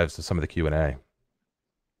want to dive into some of the Q&A.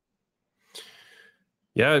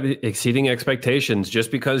 Yeah, exceeding expectations.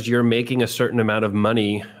 Just because you're making a certain amount of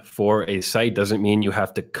money for a site doesn't mean you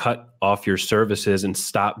have to cut off your services and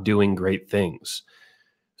stop doing great things.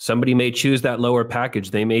 Somebody may choose that lower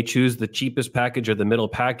package. They may choose the cheapest package or the middle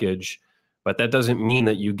package, but that doesn't mean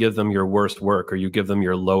that you give them your worst work or you give them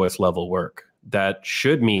your lowest level work. That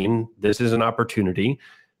should mean this is an opportunity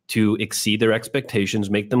to exceed their expectations,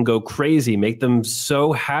 make them go crazy, make them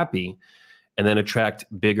so happy, and then attract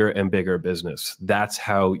bigger and bigger business. That's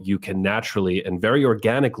how you can naturally and very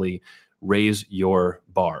organically raise your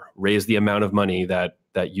bar, raise the amount of money that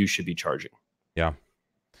you should be charging. Yeah.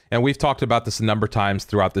 And we've talked about this a number of times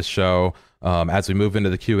throughout this show as we move into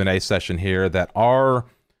the Q&A session here, that our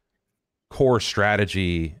core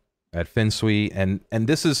strategy at FinSuite, and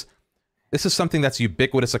this is this is something that's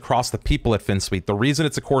ubiquitous across the people at FinSuite. The reason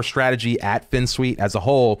it's a core strategy at FinSuite as a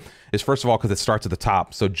whole is, first of all, because it starts at the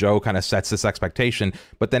top. So Joe kind of sets this expectation,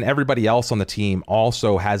 but then everybody else on the team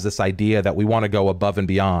also has this idea that we want to go above and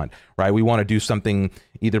beyond, right? We want to do something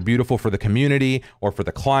either beautiful for the community or for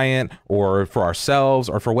the client or for ourselves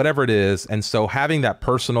or for whatever it is. And so having that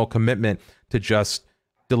personal commitment to just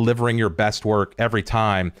delivering your best work every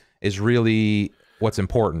time is really what's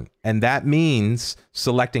important. And that means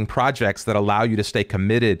selecting projects that allow you to stay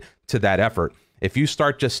committed to that effort. If you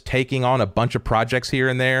start just taking on a bunch of projects here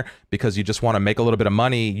and there because you just want to make a little bit of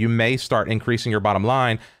money, you may start increasing your bottom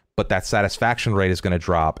line, but that satisfaction rate is going to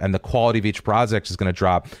drop and the quality of each project is going to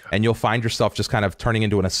drop. And you'll find yourself just kind of turning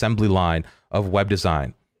into an assembly line of web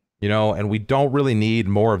design. You know, and we don't really need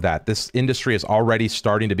more of that. This industry is already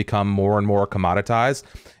starting to become more and more commoditized.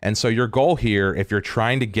 And so your goal here, if you're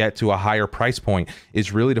trying to get to a higher price point,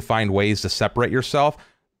 is really to find ways to separate yourself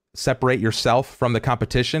from the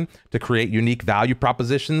competition, to create unique value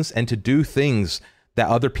propositions and to do things that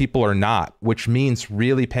other people are not, which means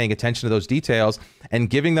really paying attention to those details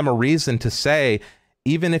and giving them a reason to say,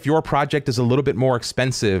 even if your project is a little bit more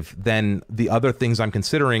expensive than the other things I'm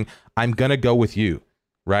considering, I'm going to go with you.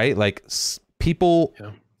 Right? Like people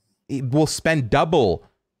will spend double,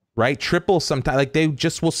 right? Triple sometimes. Like they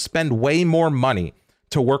just will spend way more money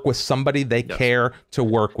to work with somebody they care to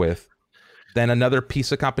work with than another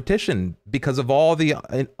piece of competition because of all the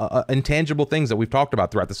intangible things that we've talked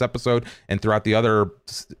about throughout this episode and throughout the other,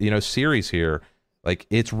 series here. Like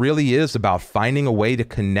it really is about finding a way to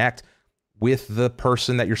connect with the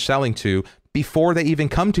person that you're selling to before they even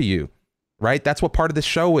come to you. Right? That's what part of the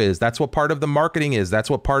show is. That's what part of the marketing is. That's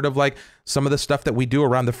what part of like some of the stuff that we do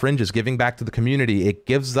around the fringes, giving back to the community. It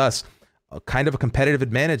gives us a kind of a competitive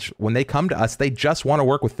advantage. When they come to us, they just want to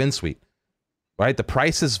work with FinSuite, right? The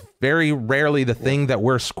price is very rarely the thing that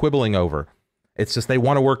we're squibbling over. It's just they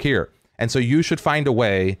want to work here. And so you should find a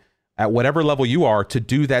way at whatever level you are to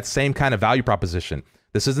do that same kind of value proposition.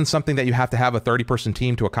 This isn't something that you have to have a 30-person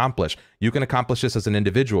team to accomplish. You can accomplish this as an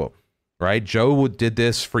individual. Right? Joe did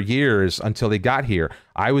this for years until he got here.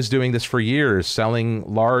 I was doing this for years, selling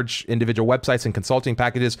large individual websites and consulting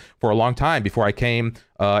packages for a long time before I came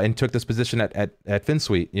and took this position at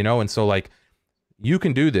FinSuite, And so like, you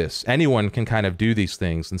can do this. Anyone can kind of do these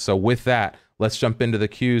things. And so with that, let's jump into the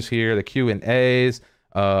Q's here, the Q&As.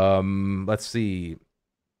 Let's see.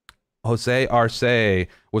 Jose Arce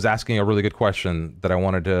was asking a really good question that I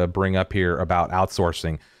wanted to bring up here about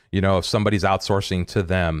outsourcing. If somebody's outsourcing to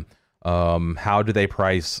them, how do they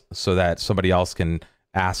price so that somebody else can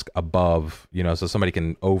ask above, so somebody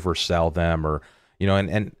can oversell them or,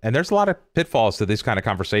 and there's a lot of pitfalls to these kind of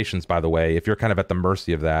conversations, by the way, if you're kind of at the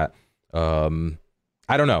mercy of that.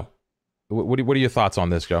 I don't know. What are your thoughts on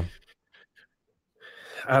this, Joe?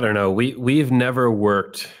 I don't know. We've never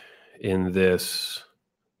worked in this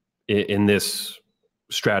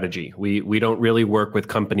strategy. We don't really work with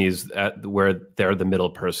companies where they're the middle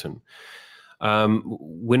person.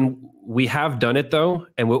 When we have done it though,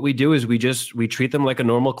 and what we do is we treat them like a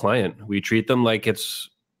normal client. We treat them like it's,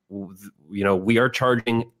 we are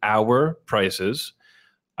charging our prices.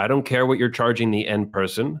 I don't care what you're charging the end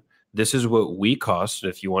person. This is what we cost.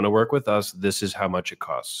 If you want to work with us, this is how much it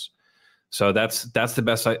costs. So that's the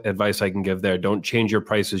best advice I can give there. Don't change your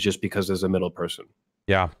prices just because there's a middle person.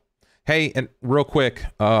 Yeah. Hey, and real quick,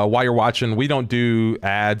 while you're watching, we don't do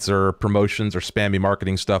ads or promotions or spammy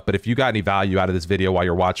marketing stuff, but if you got any value out of this video while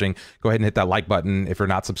you're watching, go ahead and hit that like button. If you're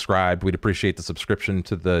not subscribed, we'd appreciate the subscription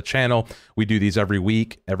to the channel. We do these every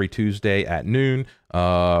week, every Tuesday at noon,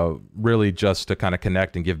 really just to kind of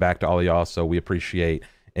connect and give back to all of y'all, so we appreciate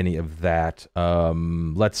any of that.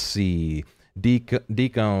 Let's see.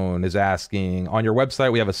 Deacon is asking, on your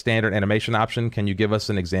website, we have a standard animation option. Can you give us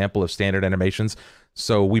an example of standard animations?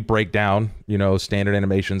 So we break down, standard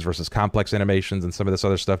animations versus complex animations and some of this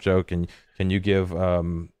other stuff. Joe, can you give a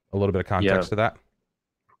little bit of context to that?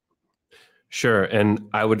 Sure. And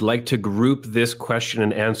I would like to group this question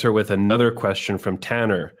and answer with another question from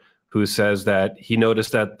Tanner, who says that he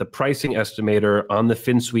noticed that the pricing estimator on the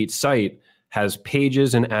FinSuite site has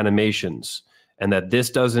pages and animations, and that this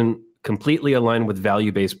doesn't completely align with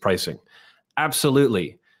value-based pricing.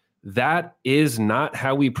 Absolutely. That is not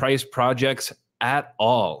how we price projects at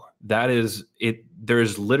all. That is it.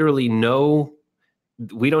 There's literally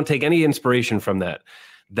we don't take any inspiration from that.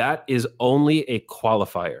 That is only a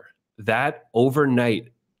qualifier. That overnight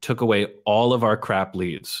took away all of our crap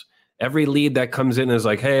leads. Every lead that comes in is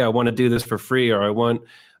like, hey, I want to do this for free, or I want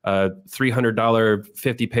a $300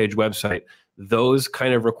 50-page website. Those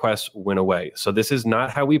kind of requests went away. So this is not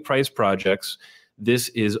how we price projects. this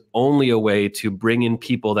is only a way to bring in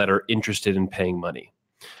people that are interested in paying money.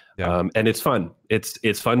 Yeah. And it's fun.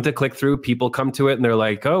 It's fun to click through. People come to it and they're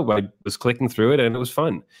like, oh, I was clicking through it and it was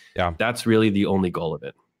fun. Yeah. That's really the only goal of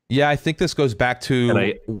it. Yeah, I think this goes back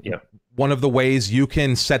to one of the ways you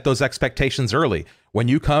can set those expectations early. When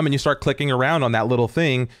you come and you start clicking around on that little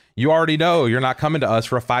thing, you already know you're not coming to us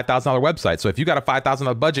for a $5,000 website. So if you got a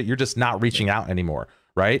 $5,000 budget, you're just not reaching out anymore,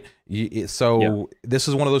 right? So this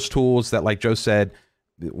is one of those tools that, like Joe said,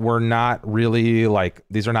 we're not really like,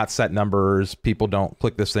 these are not set numbers. People don't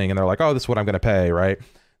click this thing and they're like, oh, this is what I'm going to pay, right?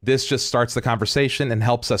 This just starts the conversation and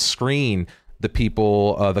helps us screen the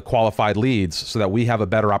people, the qualified leads, so that we have a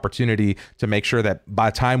better opportunity to make sure that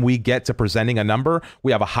by the time we get to presenting a number,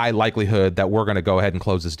 we have a high likelihood that we're going to go ahead and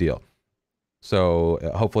close this deal. So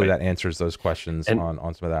hopefully that answers those questions on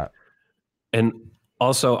some of that. And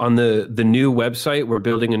also on the new website, we're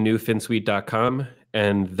building a new finsuite.com,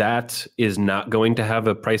 and that is not going to have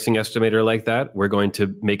a pricing estimator like that. We're going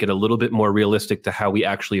to make it a little bit more realistic to how we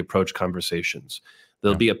actually approach conversations.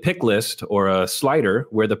 There'll be a pick list or a slider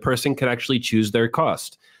where the person can actually choose their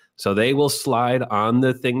cost. So they will slide on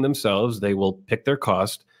the thing themselves. They will pick their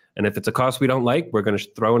cost. And if it's a cost we don't like, we're going to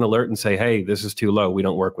throw an alert and say, hey, this is too low. We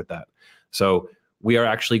don't work with that. So we are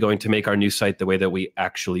actually going to make our new site the way that we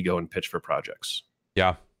actually go and pitch for projects.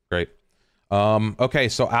 Yeah, great. Okay,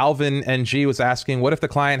 so Alvin NG was asking, what if the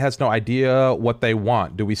client has no idea what they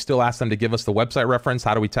want? Do we still ask them to give us the website reference?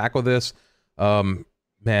 How do we tackle this?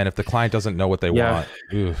 Man, if the client doesn't know what they want.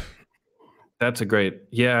 Oof. That's a great,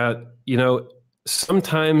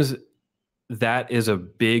 sometimes that is a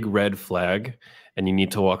big red flag and you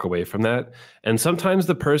need to walk away from that. And sometimes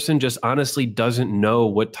the person just honestly doesn't know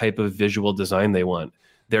what type of visual design they want.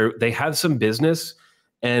 They have some business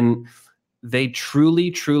and they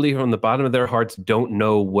truly, truly from the bottom of their hearts don't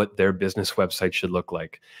know what their business website should look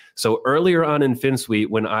like. So earlier on in FinSuite,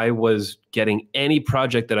 when I was getting any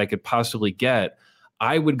project that I could possibly get,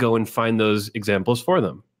 I would go and find those examples for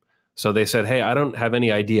them. So they said, hey, I don't have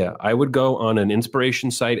any idea. I would go on an inspiration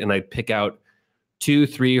site and I'd pick out 2,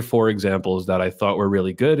 3, or 4 examples that I thought were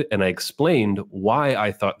really good. And I explained why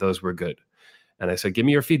I thought those were good. And I said, give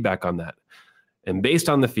me your feedback on that. And based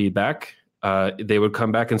on the feedback, they would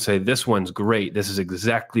come back and say, this one's great. This is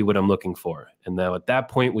exactly what I'm looking for. And now at that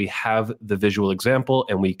point, we have the visual example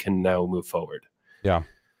and we can now move forward. Yeah.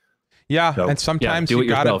 Yeah, so, and sometimes you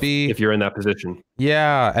gotta be, if you're in that position.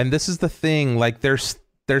 Yeah, and this is the thing. Like, there's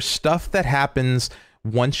stuff that happens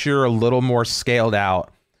once you're a little more scaled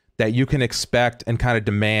out that you can expect and kind of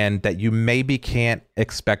demand that you maybe can't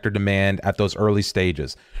expect or demand at those early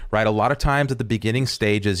stages, right? A lot of times at the beginning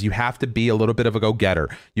stages, you have to be a little bit of a go-getter.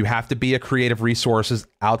 You have to be a creative resource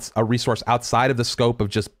outside of the scope of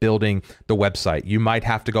just building the website. You might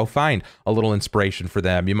have to go find a little inspiration for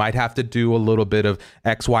them. You might have to do a little bit of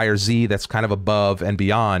X, Y, or Z that's kind of above and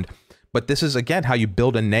beyond. But this is, again, how you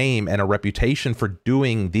build a name and a reputation for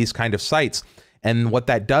doing these kind of sites. And what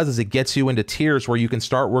that does is it gets you into tiers where you can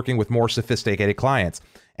start working with more sophisticated clients.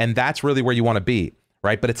 And that's really where you want to be,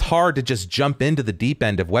 right? But it's hard to just jump into the deep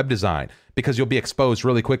end of web design because you'll be exposed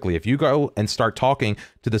really quickly. If you go and start talking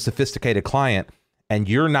to the sophisticated client and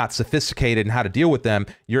you're not sophisticated in how to deal with them,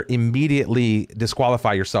 you're immediately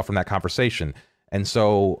disqualify yourself from that conversation. And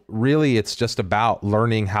so really it's just about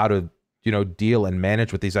learning how to, deal and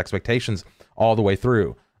manage with these expectations all the way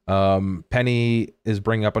through. Penny is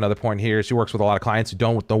bringing up another point here. She works with a lot of clients who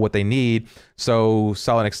don't know what they need, so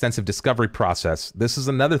sell an extensive discovery process. This is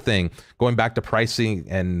another thing, going back to pricing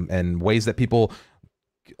and ways that people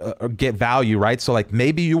get value, right? So like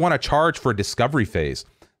maybe you want to charge for a discovery phase.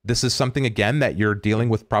 This is something, again, that you're dealing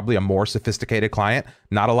with probably a more sophisticated client.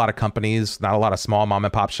 Not a lot of companies, not a lot of small mom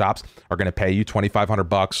and pop shops are going to pay you $2,500,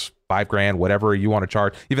 $5,000, whatever you want to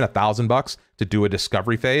charge, even $1,000 to do a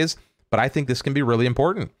discovery phase. But I think this can be really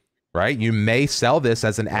important, right? You may sell this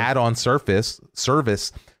as an add-on service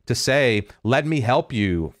to say, let me help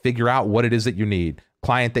you figure out what it is that you need.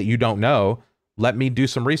 Client that you don't know, let me do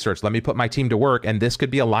some research. Let me put my team to work. And this could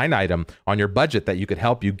be a line item on your budget that you could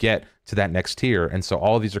help you get to that next tier. And so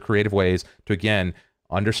all of these are creative ways to, again,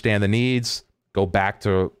 understand the needs, go back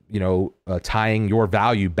to, tying your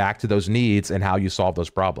value back to those needs and how you solve those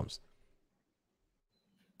problems.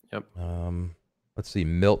 Yep. Let's see.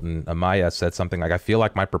 Milton Amaya said something like, I feel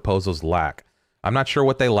like my proposals lack. I'm not sure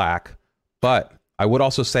what they lack, but I would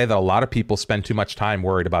also say that a lot of people spend too much time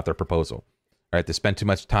worried about their proposal, right? They spend too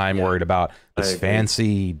much time worried about this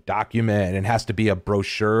fancy document, and it has to be a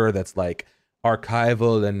brochure that's like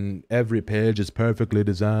archival and every page is perfectly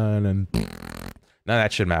designed, and none of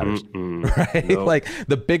that shit matters, right? Nope. Like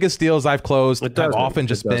the biggest deals I've closed have often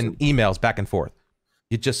just been emails back and forth.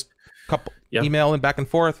 You just couple Yeah. email and back and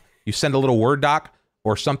forth. You send a little Word doc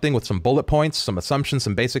or something with some bullet points, some assumptions,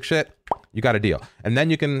 some basic shit. You got a deal. And then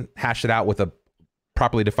you can hash it out with a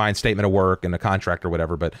properly defined statement of work and a contract or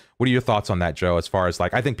whatever. But what are your thoughts on that, Joe? As far as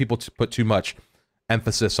like, I think people put too much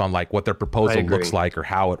emphasis on like what their proposal looks like or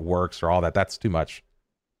how it works or all that. That's too much.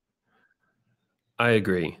 I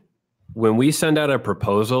agree. When we send out a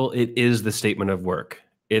proposal, it is the statement of work.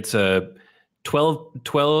 It's a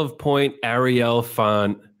 12 point Arial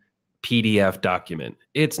font PDF document.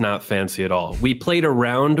 It's not fancy at all. We played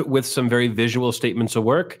around with some very visual statements of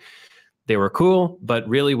work. They were cool, but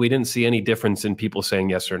really we didn't see any difference in people saying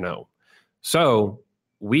yes or no. So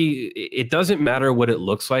it doesn't matter what it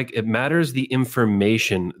looks like. It matters the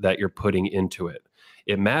information that you're putting into it.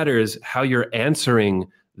 It matters how you're answering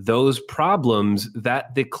those problems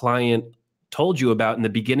that the client told you about in the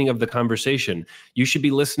beginning of the conversation. You should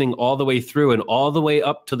be listening all the way through, and all the way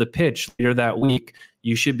up to the pitch later that week,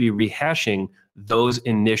 you should be rehashing those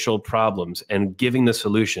initial problems and giving the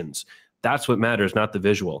solutions. That's what matters, not the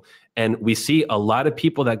visual. And we see a lot of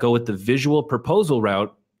people that go with the visual proposal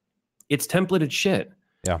route. It's templated shit.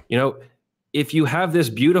 Yeah. You know, if you have this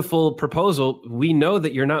beautiful proposal, we know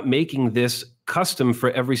that you're not making this custom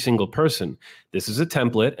for every single person. This is a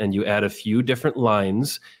template, and you add a few different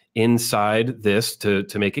lines inside this to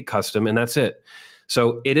make it custom, and that's it.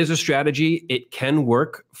 So it is a strategy. It can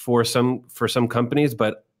work for some companies,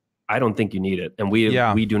 but I don't think you need it. And we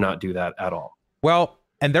do not do that at all. Well,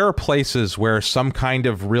 and there are places where some kind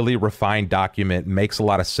of really refined document makes a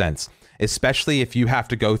lot of sense, especially if you have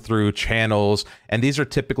to go through channels. And these are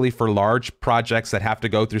typically for large projects that have to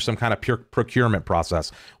go through some kind of pure procurement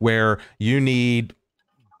process where you need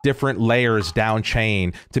different layers down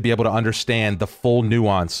chain to be able to understand the full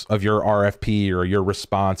nuance of your RFP or your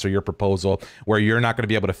response or your proposal, where you're not going to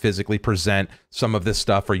be able to physically present some of this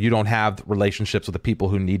stuff, or you don't have relationships with the people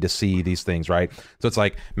who need to see these things, right? So it's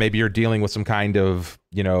like maybe you're dealing with some kind of,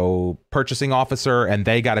 you know, purchasing officer, and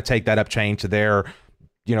they got to take that up chain to their,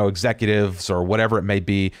 you know, executives or whatever it may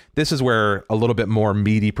be. This is where a little bit more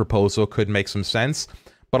meaty proposal could make some sense.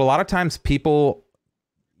 But a lot of times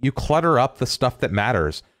you clutter up the stuff that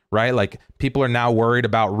matters, right? Like people are now worried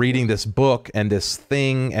about reading this book and this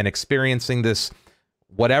thing and experiencing this,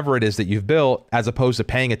 whatever it is that you've built, as opposed to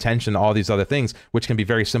paying attention to all these other things, which can be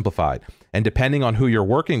very simplified. And depending on who you're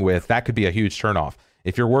working with, that could be a huge turnoff.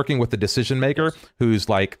 If you're working with the decision maker who's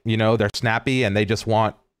like, you know, they're snappy and they just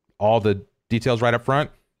want all the details right up front,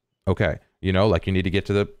 okay, you know, like you need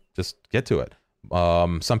to just get to it.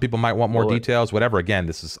 Some people might want more details, whatever. Again,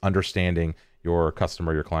 this is understanding your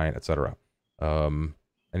customer, your client, etc.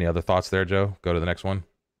 Any other thoughts there, Joe? Go to the next one.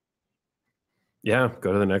 Yeah,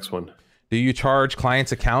 go to the next one. Do you charge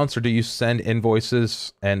clients' accounts, or do you send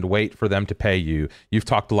invoices and wait for them to pay you? You've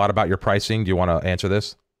talked a lot about your pricing. Do you want to answer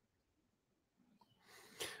this?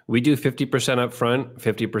 We do 50% upfront,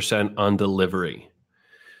 50% on delivery.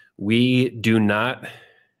 We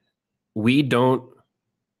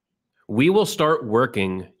will start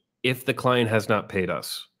working if the client has not paid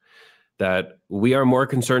us. That we are more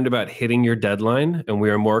concerned about hitting your deadline, and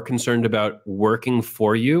we are more concerned about working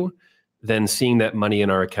for you than seeing that money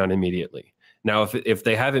in our account immediately. Now, if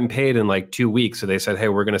they haven't paid in like 2 weeks, so they said, hey,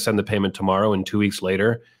 we're going to send the payment tomorrow, and 2 weeks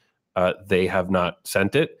later, they have not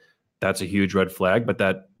sent it, that's a huge red flag, but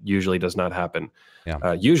that usually does not happen.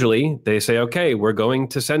 Yeah. Usually they say, okay, we're going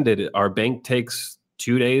to send it. Our bank takes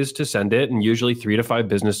 2 days to send it, and usually 3 to 5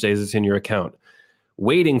 business days it's in your account.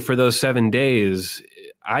 Waiting for those 7 days,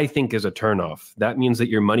 I think, is a turnoff. That means that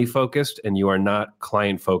you're money focused and you are not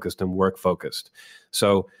client focused and work focused.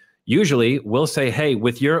 So usually we'll say, hey,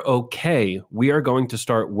 with your okay, we are going to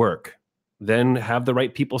start work. Then have the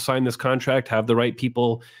right people sign this contract, have the right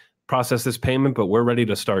people process this payment, but we're ready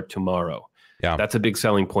to start tomorrow. Yeah. That's a big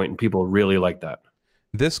selling point, and people really like that.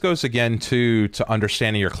 This goes again to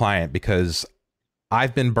understanding your client, because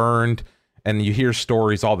I've been burned, and you hear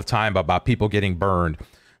stories all the time about people getting burned.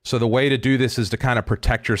 So the way to do this is to kind of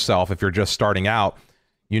protect yourself. If you're just starting out,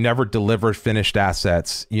 you never deliver finished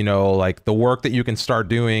assets. You know, like the work that you can start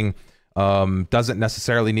doing doesn't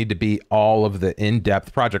necessarily need to be all of the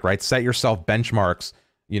in-depth project, right? Set yourself benchmarks,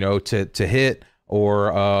 you know, to hit,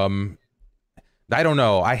 or I don't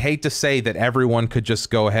know. I hate to say that everyone could just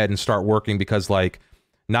go ahead and start working, because like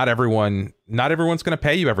not everyone's going to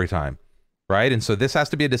pay you every time, right? And so this has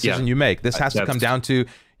to be a decision you make. This has to come down to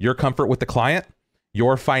your comfort with the client,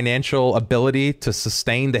 your financial ability to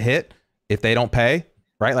sustain the hit if they don't pay,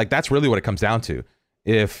 right? Like that's really what it comes down to.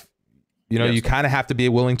 If, you know, you kind of have to be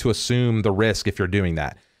willing to assume the risk if you're doing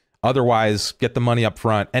that. Otherwise, get the money up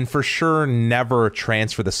front, and for sure, never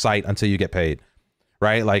transfer the site until you get paid,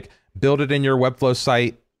 right? Like build it in your Webflow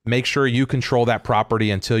site, make sure you control that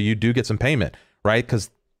property until you do get some payment, right?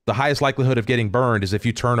 Because the highest likelihood of getting burned is if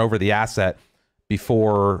you turn over the asset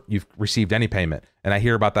before you've received any payment. And I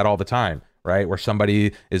hear about that all the time, right? Where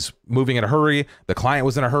somebody is moving in a hurry, the client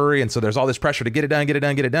was in a hurry, and so there's all this pressure to get it done, get it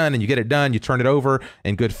done, get it done, and you get it done, you turn it over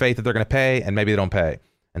in good faith that they're going to pay, and maybe they don't pay.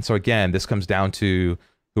 And so again, this comes down to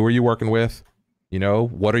who are you working with? You know,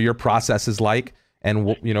 what are your processes like? And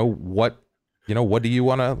what do you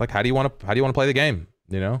want to, like, how do you want to play the game?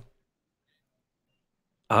 You know?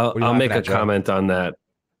 I'll make a comment on that.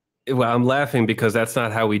 Well, I'm laughing because that's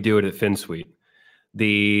not how we do it at FinSuite.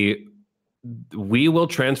 We will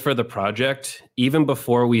transfer the project even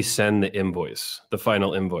before we send the invoice, the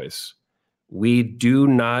final invoice. We do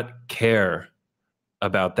not care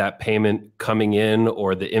about that payment coming in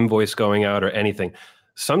or the invoice going out or anything.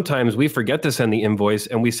 Sometimes we forget to send the invoice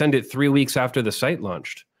and we send it 3 weeks after the site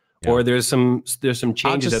launched. Yeah. Or there's some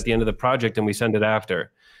changes at the end of the project and we send it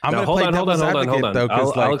after. Now, hold on.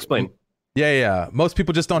 I'll explain. Yeah. Most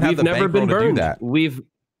people just don't have the bankroll to do that. We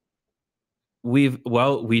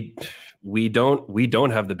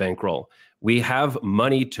don't have the bankroll. We have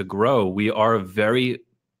money to grow. We are a very,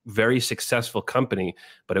 very successful company,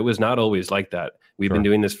 but it was not always like that. We've been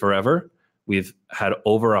doing this forever. We've had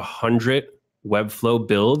over 100 Webflow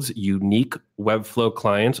builds, unique Webflow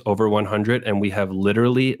clients, over 100, and we have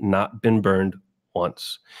literally not been burned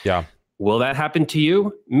once. Yeah. Will that happen to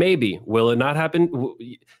you? Maybe. Will it not happen?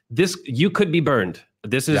 You could be burned.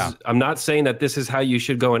 I'm not saying that this is how you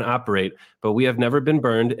should go and operate, but we have never been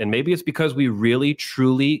burned. And maybe it's because we really,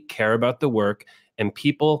 truly care about the work and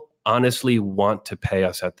people honestly want to pay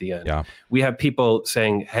us at the end. Yeah. We have people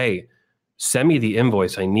saying, hey, send me the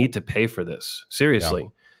invoice. I need to pay for this. Seriously. Yeah.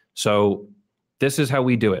 So this is how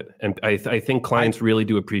we do it. And I think clients really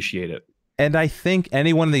do appreciate it. And I think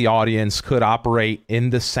anyone in the audience could operate in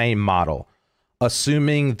the same model,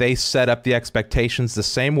 assuming they set up the expectations the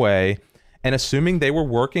same way and assuming they were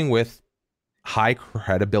working with high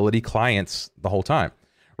credibility clients the whole time,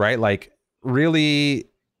 right? Like really,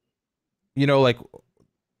 like,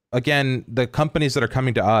 again, the companies that are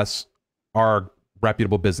coming to us are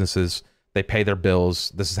reputable businesses. They pay their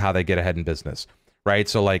bills. This is how they get ahead in business, right?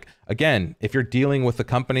 So like, again, if you're dealing with a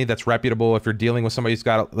company that's reputable, if you're dealing with somebody who's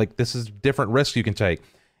got, like, this is different risks you can take.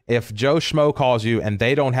 If Joe Schmo calls you and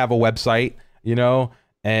they don't have a website,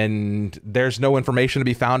 and there's no information to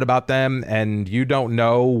be found about them, and you don't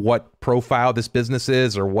know what profile this business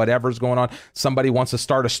is or whatever's going on. Somebody wants to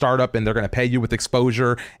start a startup and they're going to pay you with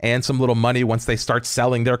exposure and some little money once they start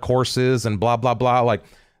selling their courses and blah, blah, blah. Like,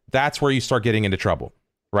 that's where you start getting into trouble,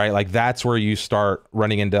 right? Like, that's where you start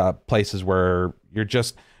running into places where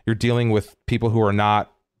you're dealing with people who are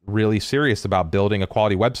not really serious about building a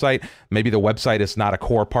quality website. Maybe the website is not a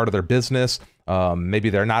core part of their business. Maybe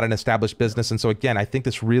they're not an established business. And so again, I think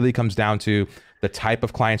this really comes down to the type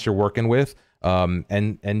of clients you're working with.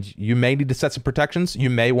 And you may need to set some protections. You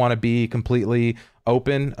may want to be completely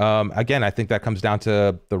open. Again, I think that comes down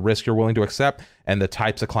to the risk you're willing to accept and the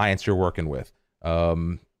types of clients you're working with.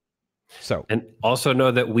 And also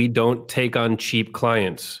know that we don't take on cheap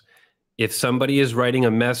clients. If somebody is writing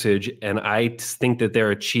a message and I think that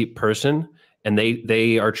they're a cheap person and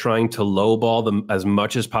they are trying to lowball them as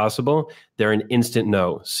much as possible, they're an instant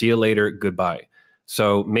no. See you later. Goodbye.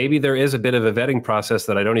 So maybe there is a bit of a vetting process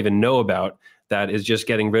that I don't even know about that is just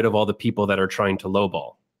getting rid of all the people that are trying to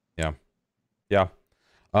lowball. Yeah.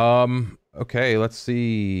 Okay, let's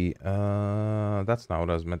see. That's not what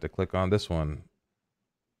I was meant to click on. This one.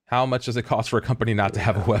 How much does it cost for a company not to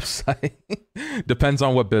have a website? Depends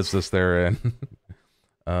on what business they're in.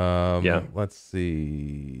 Let's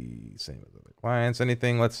see. Same with other clients.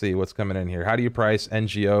 Anything? Let's see what's coming in here. How do you price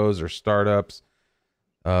NGOs or startups?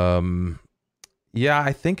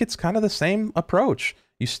 I think it's kind of the same approach.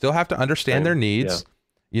 You still have to understand their needs.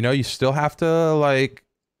 Yeah. You still have to like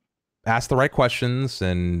ask the right questions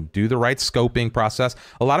and do the right scoping process.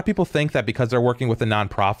 A lot of people think that because they're working with a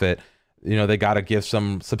nonprofit, they got to give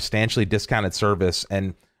some substantially discounted service.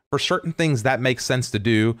 And for certain things that makes sense to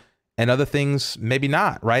do, and other things maybe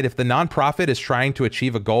not, right? If the nonprofit is trying to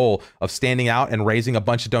achieve a goal of standing out and raising a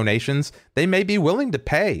bunch of donations, they may be willing to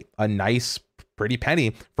pay a nice, pretty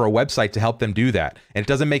penny for a website to help them do that. And it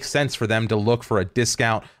doesn't make sense for them to look for a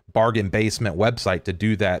discount bargain basement website to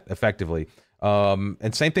do that effectively.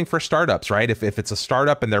 And same thing for startups, right? If it's a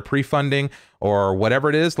startup and they're pre-funding or whatever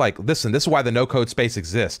it is, like, listen, this is why the no-code space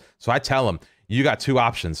exists. So I tell them, you got two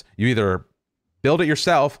options. You either build it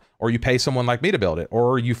yourself or you pay someone like me to build it,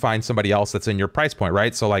 or you find somebody else that's in your price point,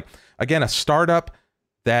 right? So like, again, a startup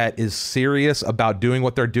that is serious about doing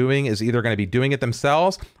what they're doing is either going to be doing it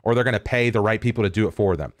themselves or they're going to pay the right people to do it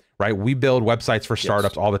for them, right? We build websites for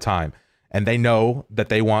startups all the time, and they know that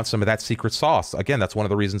they want some of that secret sauce. Again, that's one of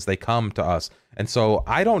the reasons they come to us. And so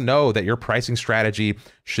I don't know that your pricing strategy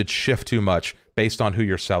should shift too much based on who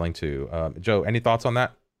you're selling to. Joe, any thoughts on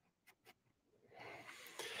that?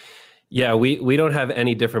 Yeah, we don't have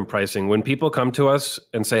any different pricing. When people come to us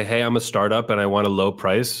and say, hey, I'm a startup and I want a low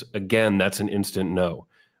price, again, that's an instant no.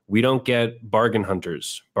 We don't get bargain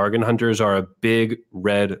hunters. Bargain hunters are a big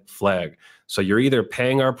red flag. So you're either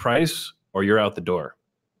paying our price or you're out the door.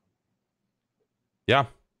 Yeah,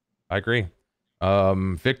 I agree.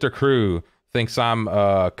 Victor Crew thinks I'm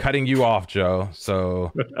cutting you off, Joe.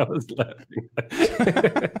 So I was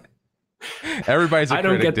laughing. Everybody's I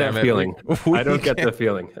don't get that feeling. I don't get the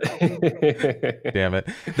feeling. Damn it.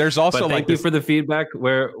 There's also but thank you for the feedback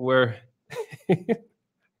where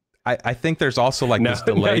I think there's also like this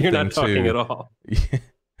delay you're thing not talking too. at all.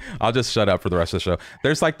 I'll just shut up for the rest of the show.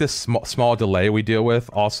 There's like this small delay we deal with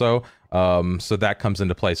also. So that comes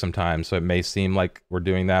into play sometimes. So it may seem like we're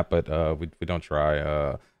doing that, but we don't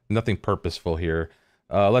try. Nothing purposeful here.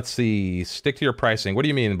 Let's see. Stick to your pricing. What do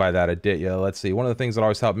you mean by that, Aditya? Let's see. One of the things that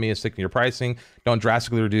always helped me is sticking to your pricing. Don't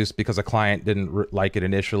drastically reduce because a client didn't like it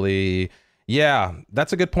initially. Yeah,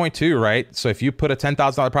 that's a good point too, right? So if you put a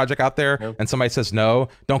 $10,000 project out there and somebody says no,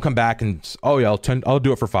 don't come back and, oh yeah, I'll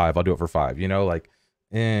do it for $5. I'll do it for $5. You know, like,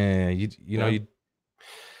 you know, you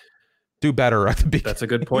do better at the beginning. That's a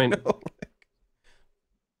good point. You know?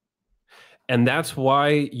 And that's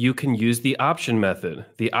why you can use the option method.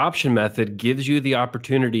 The option method gives you the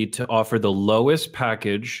opportunity to offer the lowest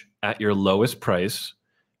package at your lowest price,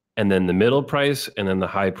 and then the middle price, and then the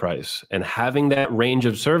high price. And having that range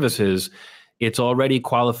of services, it's already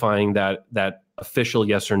qualifying that official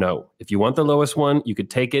yes or no. If you want the lowest one, you could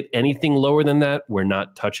take it. Anything lower than that, we're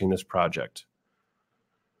not touching this project.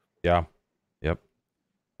 Yeah. Yep.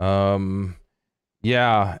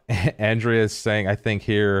 Yeah. Andrea is saying, I think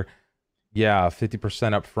here, yeah,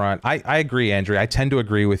 50% up front. I agree, Andrea. I tend to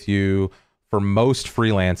agree with you for most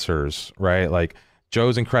freelancers, right? Like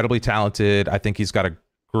Joe's incredibly talented. I think he's got a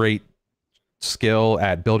great skill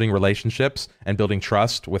at building relationships and building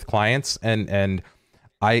trust with clients. And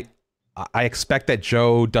I expect that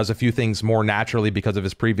Joe does a few things more naturally because of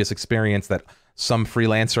his previous experience that some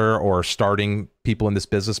freelancer or starting people in this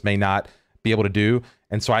business may not be able to do.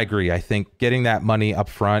 And so I agree. I think getting that money up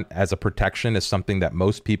front as a protection is something that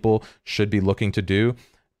most people should be looking to do.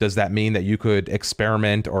 Does that mean that you could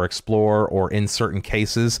experiment or explore, or in certain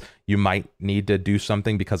cases, you might need to do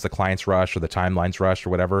something because the client's rush or the timeline's rush or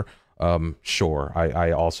whatever? Sure.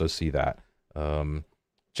 I also see that.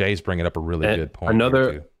 Jay's bringing up a really good point.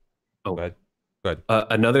 Another, Go ahead.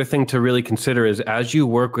 Another thing to really consider is as you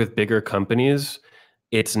work with bigger companies,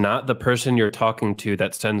 it's not the person you're talking to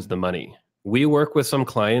that sends the money. We work with some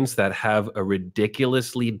clients that have a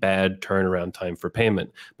ridiculously bad turnaround time for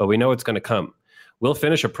payment, but we know it's going to come. We'll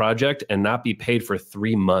finish a project and not be paid for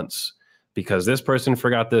 3 months because this person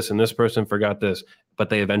forgot this and this person forgot this, but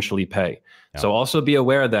they eventually pay. Yeah. So also be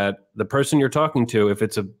aware that the person you're talking to, if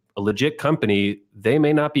it's a legit company, they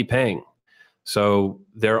may not be paying. So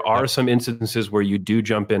there are some instances where you do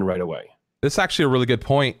jump in right away. This is actually a really good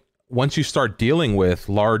point. Once you start dealing with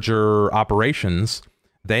larger operations,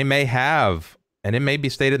 they may have, and it may be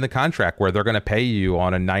stated in the contract where they're going to pay you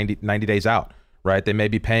on a 90 days out, right? They may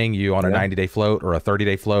be paying you on a 90-day float or a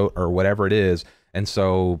 30-day float or whatever it is. And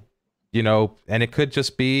so, you know, and it could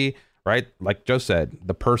just be, right? Like Joe said,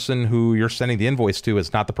 the person who you're sending the invoice to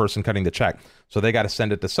is not the person cutting the check. So they got to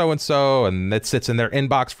send it to so-and-so, and it sits in their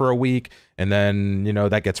inbox for a week. And then, you know,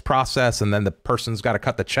 that gets processed, and then the person's got to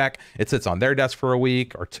cut the check. It sits on their desk for a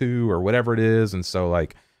week or two or whatever it is. And so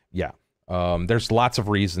like, yeah. There's lots of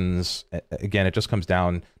reasons. Again, it just comes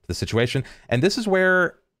down to the situation. And this is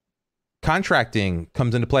where contracting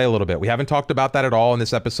comes into play a little bit. We haven't talked about that at all in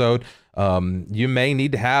this episode. You may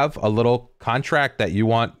need to have a little contract that you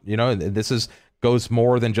want, you know, this goes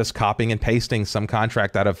more than just copying and pasting some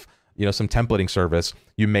contract out of, you know, some templating service.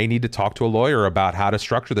 You may need to talk to a lawyer about how to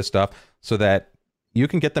structure this stuff so that you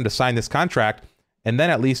can get them to sign this contract. And then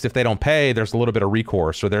at least if they don't pay, there's a little bit of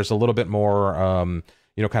recourse, or there's a little bit more,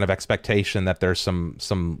 you know, kind of expectation that there's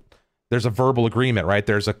there's a verbal agreement, right?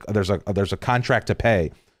 There's a contract to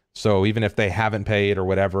pay. So even if they haven't paid or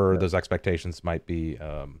whatever, those expectations might be,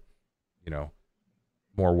 you know,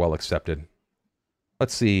 more well accepted.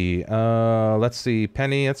 Let's see.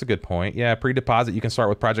 Penny, that's a good point. Yeah, pre-deposit, you can start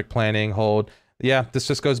with project planning, hold. Yeah, this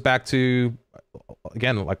just goes back to,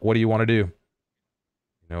 again, like, what do you want to do?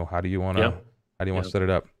 You know, how do you want to set it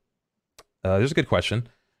up? There's a good question.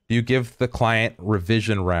 Do you give the client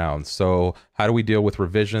revision rounds? So how do we deal with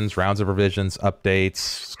revisions, rounds of revisions, updates,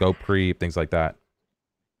 scope creep, things like that?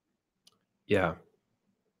 Yeah.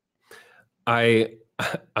 I'm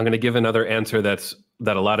going to give another answer that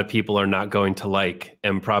a lot of people are not going to like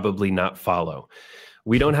and probably not follow.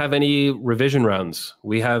 We don't have any revision rounds.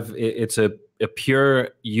 It's a pure,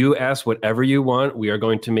 you ask whatever you want. We are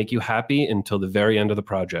going to make you happy until the very end of the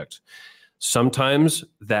project. Sometimes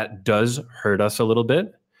that does hurt us a little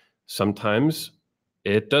bit. Sometimes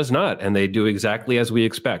it does not, and they do exactly as we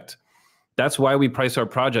expect. That's why we price our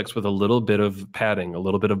projects with a little bit of padding, a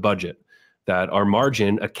little bit of budget, that our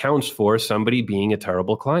margin accounts for somebody being a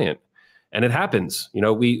terrible client. And it happens.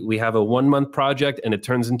 We have a 1 month project and it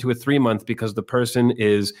turns into a 3 month because the person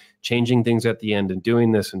is changing things at the end and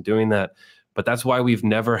doing this and doing that. But that's why we've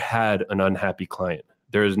never had an unhappy client.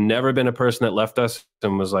 There's never been a person that left us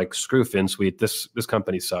and was like, screw FinSuite, this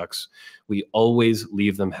company sucks. We always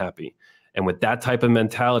leave them happy. And with that type of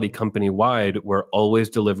mentality company-wide, we're always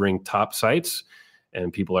delivering top sites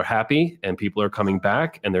and people are happy and people are coming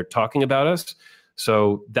back and they're talking about us.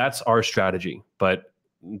 So that's our strategy. But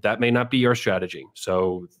that may not be your strategy.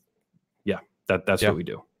 So yeah, that's what we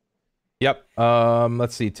do. Yep.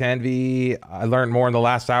 Let's see. Tanvi, I learned more in the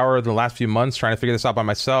last hour, the last few months, trying to figure this out by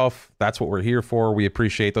myself. That's what we're here for. We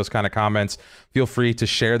appreciate those kind of comments. Feel free to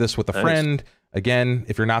share this with a friend. Again,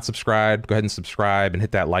 if you're not subscribed, go ahead and subscribe and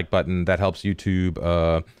hit that like button. That helps YouTube,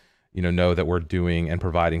 know that we're doing and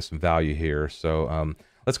providing some value here. So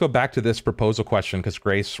let's go back to this proposal question, because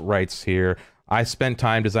Grace writes here, I spent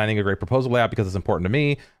time designing a great proposal layout because it's important to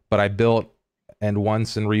me, but I built and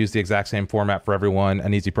once and reuse the exact same format for everyone,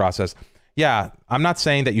 an easy process. Yeah, I'm not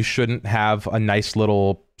saying that you shouldn't have a nice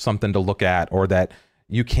little something to look at or that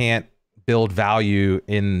you can't build value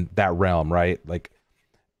in that realm, right? Like,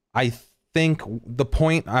 I think the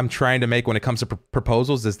point I'm trying to make when it comes to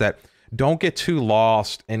proposals is that don't get too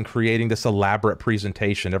lost in creating this elaborate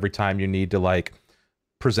presentation every time you need to like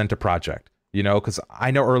present a project, because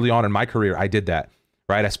I know early on in my career, I did that,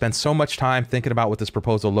 right? I spent so much time thinking about what this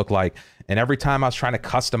proposal looked like. And every time I was trying to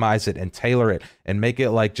customize it and tailor it and make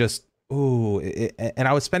it like just, and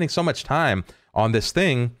I was spending so much time on this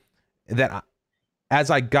thing that as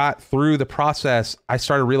I got through the process, I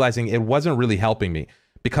started realizing it wasn't really helping me,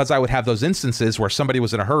 because I would have those instances where somebody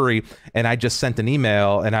was in a hurry and I just sent an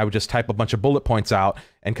email and I would just type a bunch of bullet points out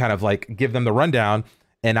and kind of like give them the rundown.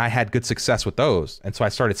 And I had good success with those. And so I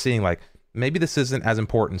started seeing like, maybe this isn't as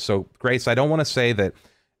important. So Grace, I don't want to say that,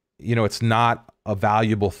 it's not a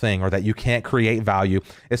valuable thing or that you can't create value,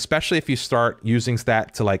 especially if you start using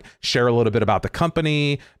that to like share a little bit about the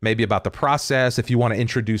company, maybe about the process. If you want to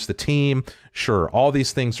introduce the team, sure. All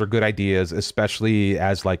these things are good ideas, especially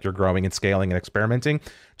as like you're growing and scaling and experimenting.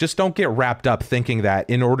 Just don't get wrapped up thinking that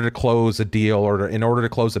in order to close a deal or in order to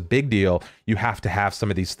close a big deal, you have to have some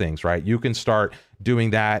of these things, right? You can start doing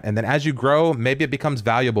that. And then as you grow, maybe it becomes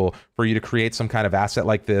valuable for you to create some kind of asset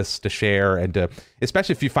like this to share and to,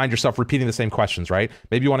 especially if you find yourself repeating the same questions, right?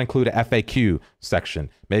 Maybe you want to include a FAQ section.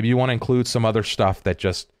 Maybe you want to include some other stuff that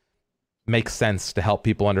just makes sense to help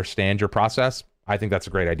people understand your process. I think that's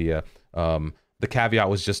a great idea. The caveat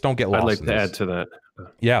was just don't get lost. I'd like to add to that.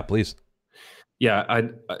 Yeah, please. Yeah.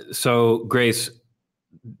 So Grace,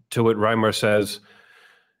 to what Reimar says,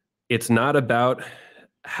 it's not about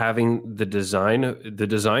having the design. The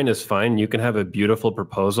design is fine. You can have a beautiful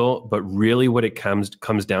proposal, but really what it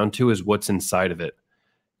comes down to is what's inside of it.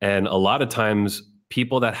 And a lot of times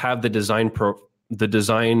people that have the designed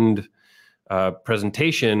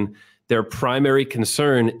presentation, their primary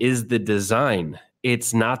concern is the design.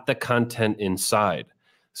 It's not the content inside.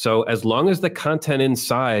 So as long as the content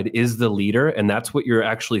inside is the leader, and that's what you're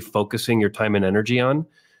actually focusing your time and energy on,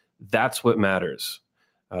 that's what matters.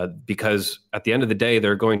 Because at the end of the day,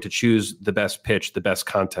 they're going to choose the best pitch, the best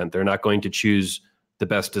content. They're not going to choose the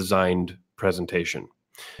best designed presentation.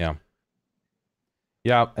 Yeah.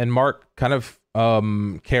 Yeah. And Mark, kind of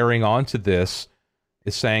carrying on to this,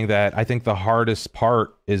 is saying that I think the hardest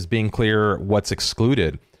part is being clear what's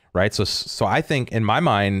excluded. Right. So I think in my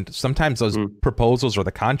mind, sometimes those proposals or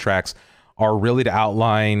the contracts are really to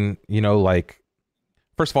outline, like,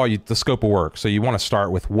 first of all, the scope of work. So you want to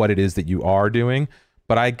start with what it is that you are doing.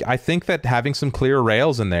 But I think that having some clear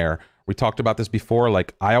rails in there, we talked about this before,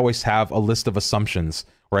 like I always have a list of assumptions,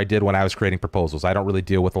 where I did when I was creating proposals. I don't really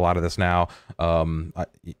deal with a lot of this now,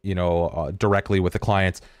 directly with the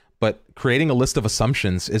clients, but creating a list of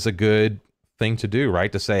assumptions is a good thing to do,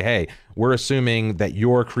 right? To say, hey, we're assuming that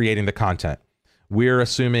you're creating the content. We're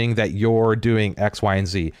assuming that you're doing X, Y, and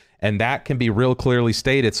Z. And that can be real clearly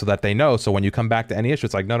stated so that they know. So when you come back to any issue,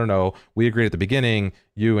 it's like, no, we agreed at the beginning,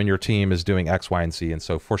 you and your team is doing X, Y, and Z. And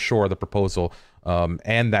so for sure, the proposal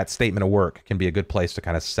and that statement of work can be a good place to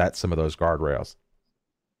kind of set some of those guardrails.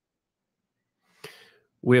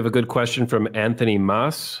 We have a good question from Anthony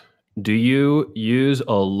Moss. Do you use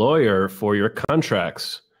a lawyer for your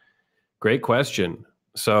contracts? Great question.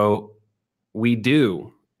 So we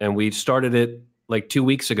do, and we started it like 2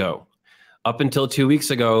 weeks ago. Up until 2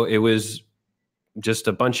 weeks ago, it was just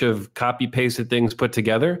a bunch of copy pasted things put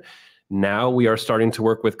together. Now we are starting to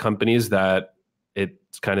work with companies that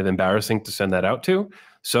it's kind of embarrassing to send that out to.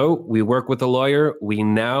 So we work with a lawyer. We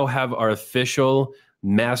now have our official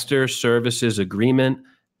master services agreement,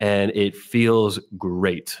 and it feels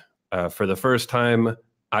great. For the first time,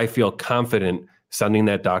 I feel confident sending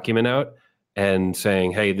that document out and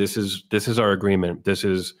saying, "Hey, this is our agreement. This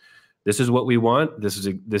is what we want.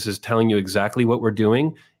 This is telling you exactly what we're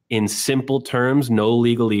doing in simple terms, no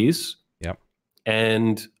legalese." Yep.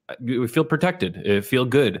 And we feel protected. It feel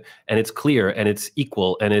good, and it's clear, and it's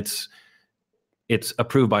equal, and it's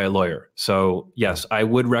approved by a lawyer. So yes, I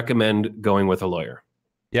would recommend going with a lawyer.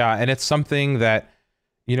 Yeah, and it's something that,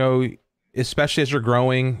 especially as you're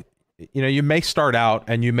growing, you may start out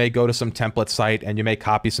and you may go to some template site and you may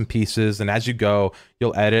copy some pieces, and as you go,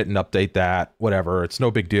 you'll edit and update that, whatever. It's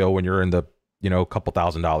no big deal when you're in the, couple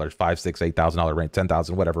 $1,000, $5,000, $6,000, $8,000 range,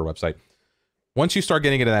 10,000, whatever website. Once you start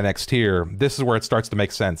getting into that next tier, this is where it starts to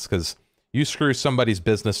make sense, because you screw somebody's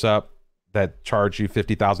business up that charge you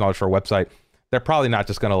 $50,000 for a website, they're probably not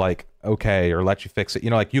just going to okay, or let you fix it.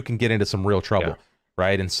 You can get into some real trouble,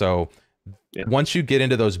 right? And so once you get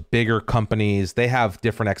into those bigger companies, they have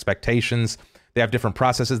different expectations. They have different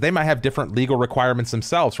processes. They might have different legal requirements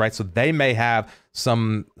themselves, right? So they may have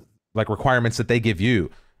some requirements that they give you,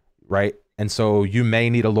 right? And so you may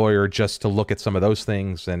need a lawyer just to look at some of those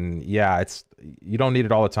things. And yeah, you don't need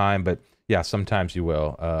it all the time, but yeah, sometimes you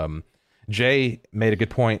will. Jay made a good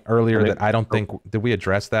point earlier that I don't think, did we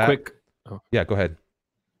address that? Yeah, go ahead.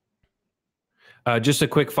 Just a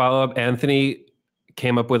quick follow-up. Anthony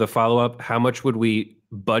came up with a follow-up. How much would we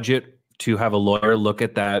budget to have a lawyer look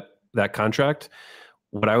at that contract?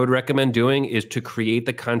 What I would recommend doing is to create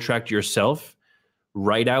the contract yourself,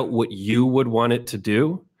 write out what you would want it to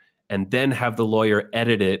do, and then have the lawyer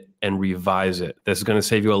edit it and revise it. This is going to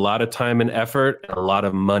save you a lot of time and effort and a lot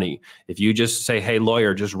of money. If you just say, "Hey,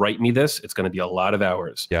 lawyer, just write me this," it's going to be a lot of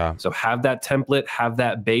hours. Yeah. So have that template, have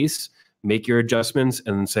that base, make your adjustments,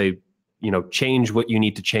 and say, change what you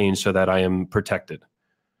need to change so that I am protected.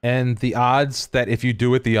 And the odds that if you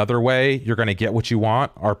do it the other way, you're going to get what you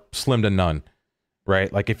want are slim to none,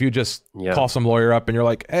 right? Like if you just call some lawyer up and you're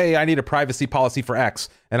like, "Hey, I need a privacy policy for X,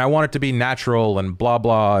 and I want it to be natural and blah,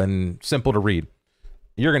 blah, and simple to read,"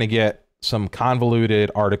 you're going to get some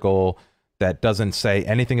convoluted article that doesn't say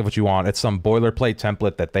anything of what you want. It's some boilerplate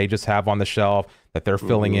template that they just have on the shelf that they're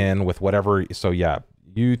filling in with whatever. So yeah,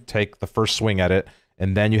 you take the first swing at it,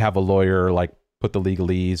 and then you have a lawyer put the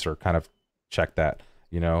legalese or kind of check that.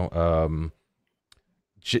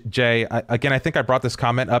 Jay, again, I think I brought this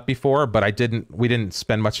comment up before, but we didn't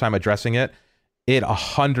spend much time addressing it. It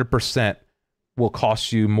 100% will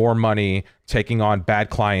cost you more money taking on bad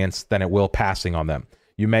clients than it will passing on them.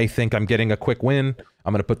 You may think, "I'm getting a quick win.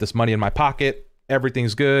 I'm going to put this money in my pocket.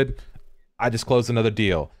 Everything's good. I just closed another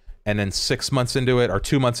deal." And then 6 months into it, or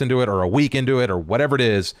 2 months into it, or a week into it, or whatever it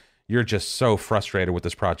is, you're just so frustrated with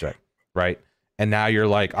this project, right? And now you're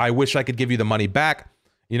like, "I wish I could give you the money back."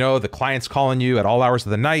 The client's calling you at all hours of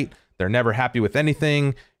the night. They're never happy with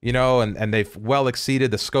anything, and they've well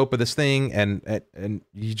exceeded the scope of this thing. And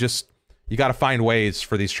you got to find ways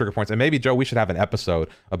for these trigger points. And maybe, Joe, we should have an episode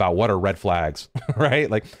about what are red flags, right?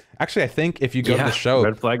 Actually, I think if you go to the show,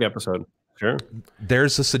 red flag episode, sure.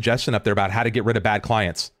 There's a suggestion up there about how to get rid of bad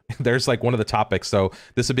clients. There's one of the topics. So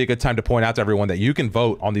this would be a good time to point out to everyone that you can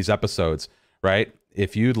vote on these episodes, right?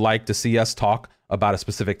 If you'd like to see us talk about a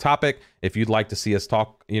specific topic, if you'd like to see us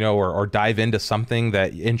talk, or dive into something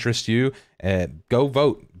that interests you, go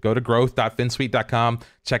vote. Go to growth.finsuite.com.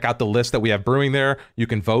 Check out the list that we have brewing there. You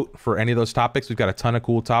can vote for any of those topics. We've got a ton of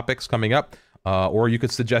cool topics coming up, or you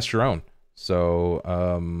could suggest your own. So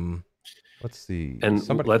let's see. And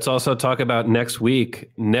let's also talk about next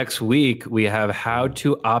week. Next week, we have how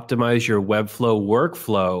to optimize your Webflow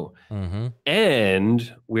workflow.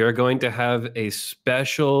 And we are going to have a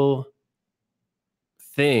special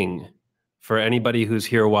thing for anybody who's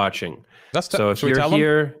here watching. So if you're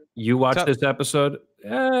here, you watch this episode,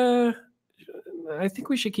 I think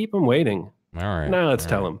we should keep them waiting. All right. Now let's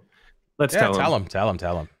tell them. Let's tell them. Tell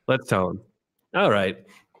them. Let's tell them. All right.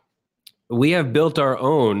 We have built our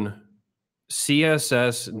own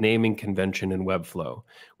CSS naming convention in Webflow.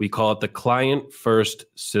 We call it the Client First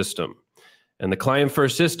System. And the Client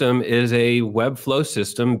First System is a Webflow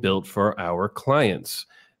system built for our clients.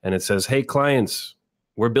 And it says, "Hey, clients,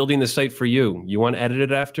 We're building the site for you. You want to edit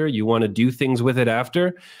it after? You want to do things with it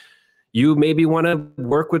after? You maybe want to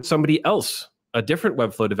work with somebody else, a different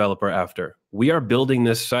Webflow developer after. We are building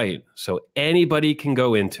this site so anybody can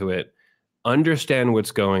go into it, understand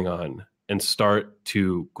what's going on, and start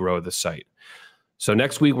to grow the site. So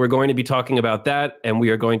next week, we're going to be talking about that, and we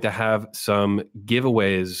are going to have some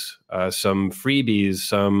giveaways, some freebies,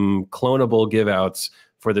 some clonable giveouts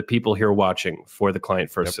for the people here watching for the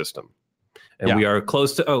client first system. And we are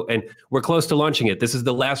close to, and we're close to launching it. This is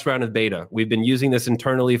the last round of beta. We've been using this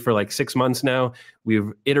internally for like 6 months now.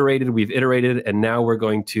 We've iterated, and now we're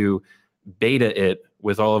going to beta it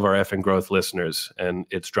with all of our effing growth listeners. And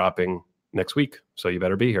it's dropping next week. So you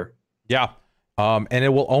better be here. Yeah. And it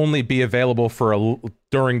will only be available for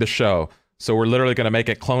during the show. So we're literally going to make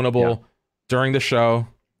it clonable during the show.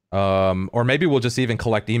 Or maybe we'll just even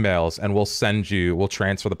collect emails and we'll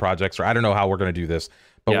transfer the projects, or I don't know how we're going to do this.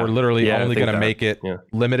 But we're literally only going to make it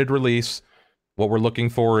limited release. What we're looking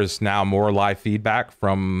for is now more live feedback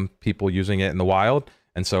from people using it in the wild.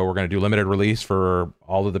 And so we're going to do limited release for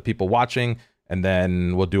all of the people watching. And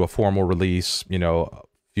then we'll do a formal release, you know, a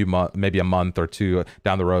few months, maybe a month or two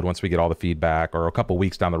down the road once we get all the feedback, or a couple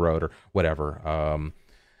weeks down the road or whatever.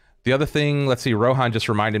 The other thing, let's see, Rohan just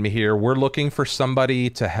reminded me here, we're looking for somebody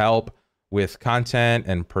to help with content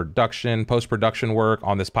and production, post-production work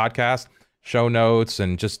on this podcast. Show notes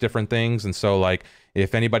and just different things. And so like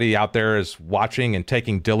if anybody out there is watching and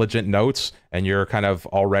taking diligent notes and you're kind of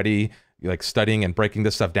already like studying and breaking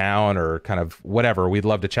this stuff down or kind of whatever, we'd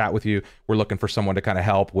love to chat with you. We're looking for someone to kind of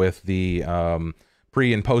help with the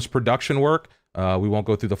pre and post production work. We won't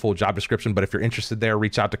go through the full job description, but if you're interested there,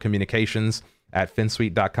 reach out to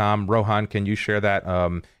communications@finsuite.com. Rohan, can you share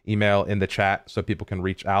that email in the chat so people can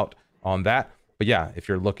reach out on that? But yeah, if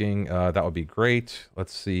you're looking, that would be great.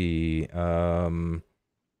 Let's see.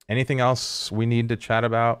 Anything else we need to chat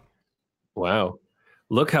about? Wow.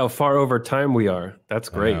 Look how far over time we are. That's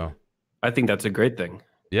great. I think that's a great thing.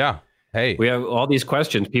 Yeah. Hey. We have all these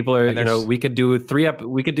questions. People are, you know, we could do three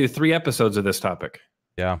episodes of this topic.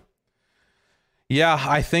 Yeah. Yeah,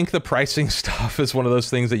 I think the pricing stuff is one of those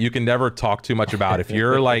things that you can never talk too much about. If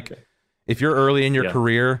you're like, if you're early in your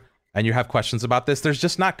career and you have questions about this, there's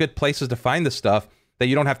just not good places to find this stuff that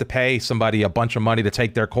you don't have to pay somebody a bunch of money to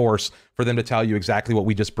take their course for them to tell you exactly what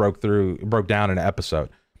we just broke down in an episode,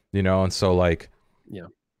 you know? And so like,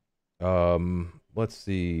 let's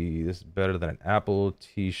see, this is better than an Apple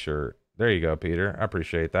t-shirt. There you go, Peter. I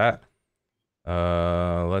appreciate that.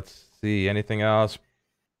 Let's see, anything else?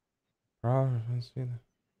 Props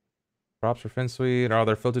for FinSuite. Are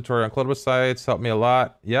there field tutorial on clonable sites? Helped me a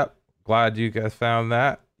lot. Yep. Glad you guys found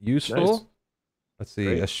that useful. Nice. Let's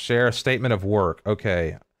see. Share a statement of work.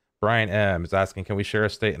 Okay. Brian M is asking, can we share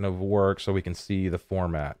a statement of work so we can see the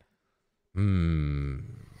format? Maybe.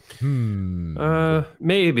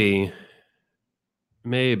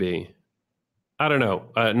 I don't know.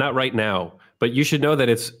 Not right now. But you should know that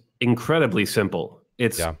it's incredibly simple.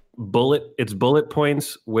 It's bullet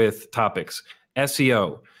points with topics.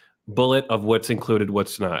 SEO, bullet of what's included,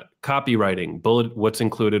 what's not. Copywriting, bullet what's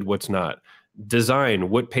included, what's not. Design,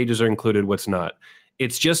 what pages are included, what's not.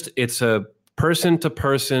 It's a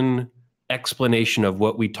person-to-person explanation of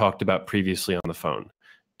what we talked about previously on the phone.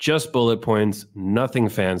 Just bullet points, nothing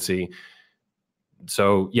fancy.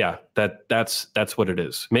 So yeah, that's what it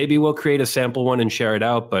is. Maybe we'll create a sample one and share it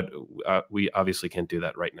out, but we obviously can't do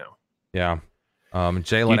that right now. Yeah.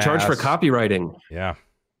 Jalen, you charge for copywriting? Yeah.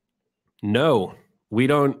 No, we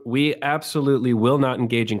don't. We absolutely will not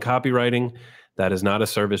engage in copywriting. That is not a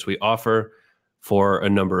service we offer for a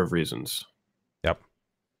number of reasons. Yep.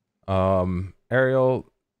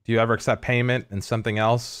 Ariel, do you ever accept payment in something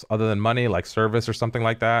else other than money, like service or something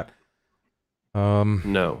like that?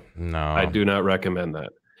 No, I do not recommend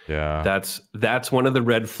that. Yeah. That's one of the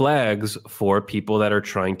red flags for people that are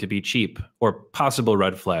trying to be cheap, or possible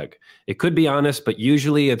red flag. It could be honest, but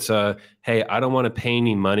usually it's hey, I don't want to pay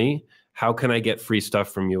any money. How can I get free stuff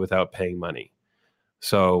from you without paying money?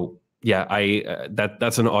 So yeah,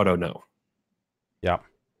 that's an auto no. Yeah.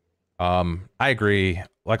 I agree.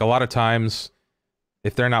 Like a lot of times,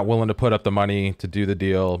 if they're not willing to put up the money to do the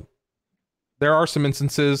deal, there are some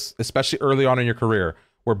instances, especially early on in your career,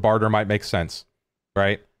 where barter might make sense,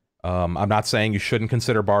 right? I'm not saying you shouldn't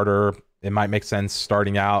consider barter. It might make sense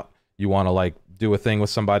starting out. You want to like do a thing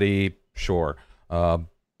with somebody, sure.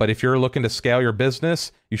 But if you're looking to scale your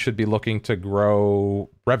business, you should be looking to grow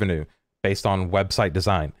revenue based on website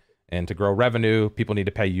design. And to grow revenue, people need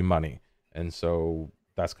to pay you money. And so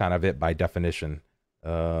that's kind of it by definition.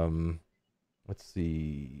 Let's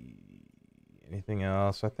see. Anything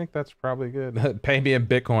else? I think that's probably good. Pay me in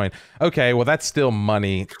Bitcoin. Okay, well, that's still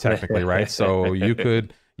money technically, right? So you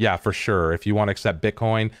could, yeah, for sure. If you want to accept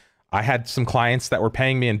Bitcoin, I had some clients that were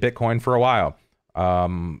paying me in Bitcoin for a while.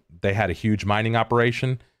 They had a huge mining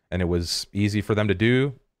operation, and it was easy for them to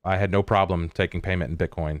do. I had no problem taking payment in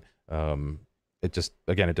Bitcoin. It just,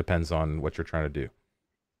 again, it depends on what you're trying to do.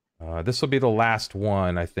 This will be the last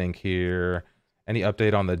one, I think, here. Any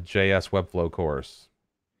update on the JS Webflow course?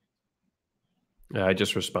 I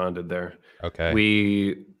just responded there. Okay.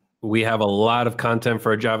 We have a lot of content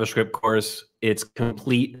for a JavaScript course. It's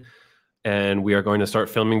complete, and we are going to start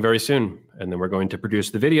filming very soon. And then we're going to produce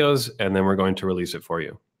the videos, and then we're going to release it for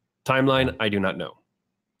you. Timeline, I do not know.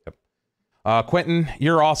 Yep. Quentin,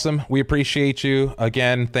 you're awesome. We appreciate you.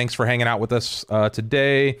 Again, thanks for hanging out with us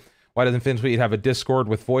today. Why doesn't FinSuite have a Discord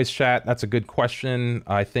with voice chat? That's a good question.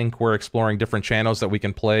 I think we're exploring different channels that we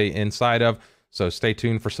can play inside of. So stay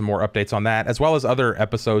tuned for some more updates on that, as well as other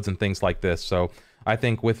episodes and things like this. So I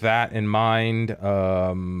think with that in mind,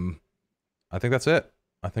 I think that's it.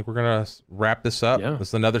 I think we're going to wrap this up. Yeah. This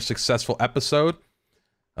is another successful episode.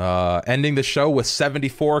 Ending the show with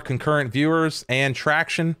 74 concurrent viewers and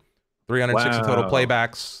traction, 360 total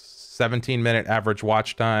playbacks, 17-minute average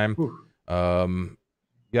watch time.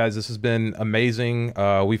 Guys, this has been amazing.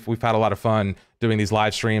 We've had a lot of fun doing these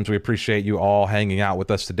live streams. We appreciate you all hanging out with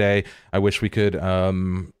us today. I wish we could,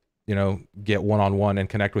 you know, get one-on-one and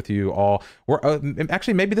connect with you all. We're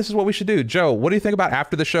actually, maybe this is what we should do. Joe, what do you think about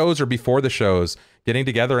after the shows or before the shows, getting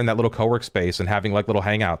together in that little co-work space and having like little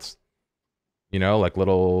hangouts? You know, like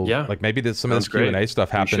little, like maybe some of this Q&A stuff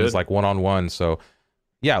happens like one-on-one. So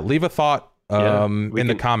yeah, leave a thought in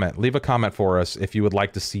the comment. Leave a comment for us if you would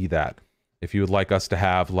like to see that. If you would like us to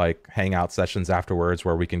have like hangout sessions afterwards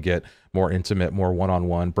where we can get more intimate, more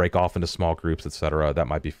one-on-one, break off into small groups, etc., that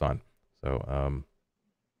might be fun. So,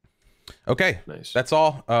 okay, nice. That's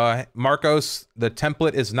all. Marcos, the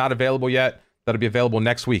template is not available yet. That'll be available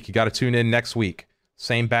next week. You got to tune in next week.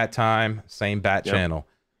 Same bat time, same bat channel.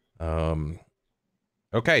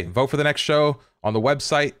 Okay, vote for the next show on the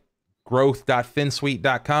website,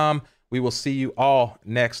 growth.finsuite.com. We will see you all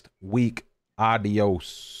next week.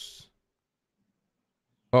 Adios.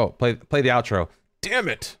 Oh, play the outro. Damn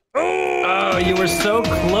it. Oh, you were so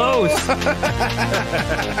close.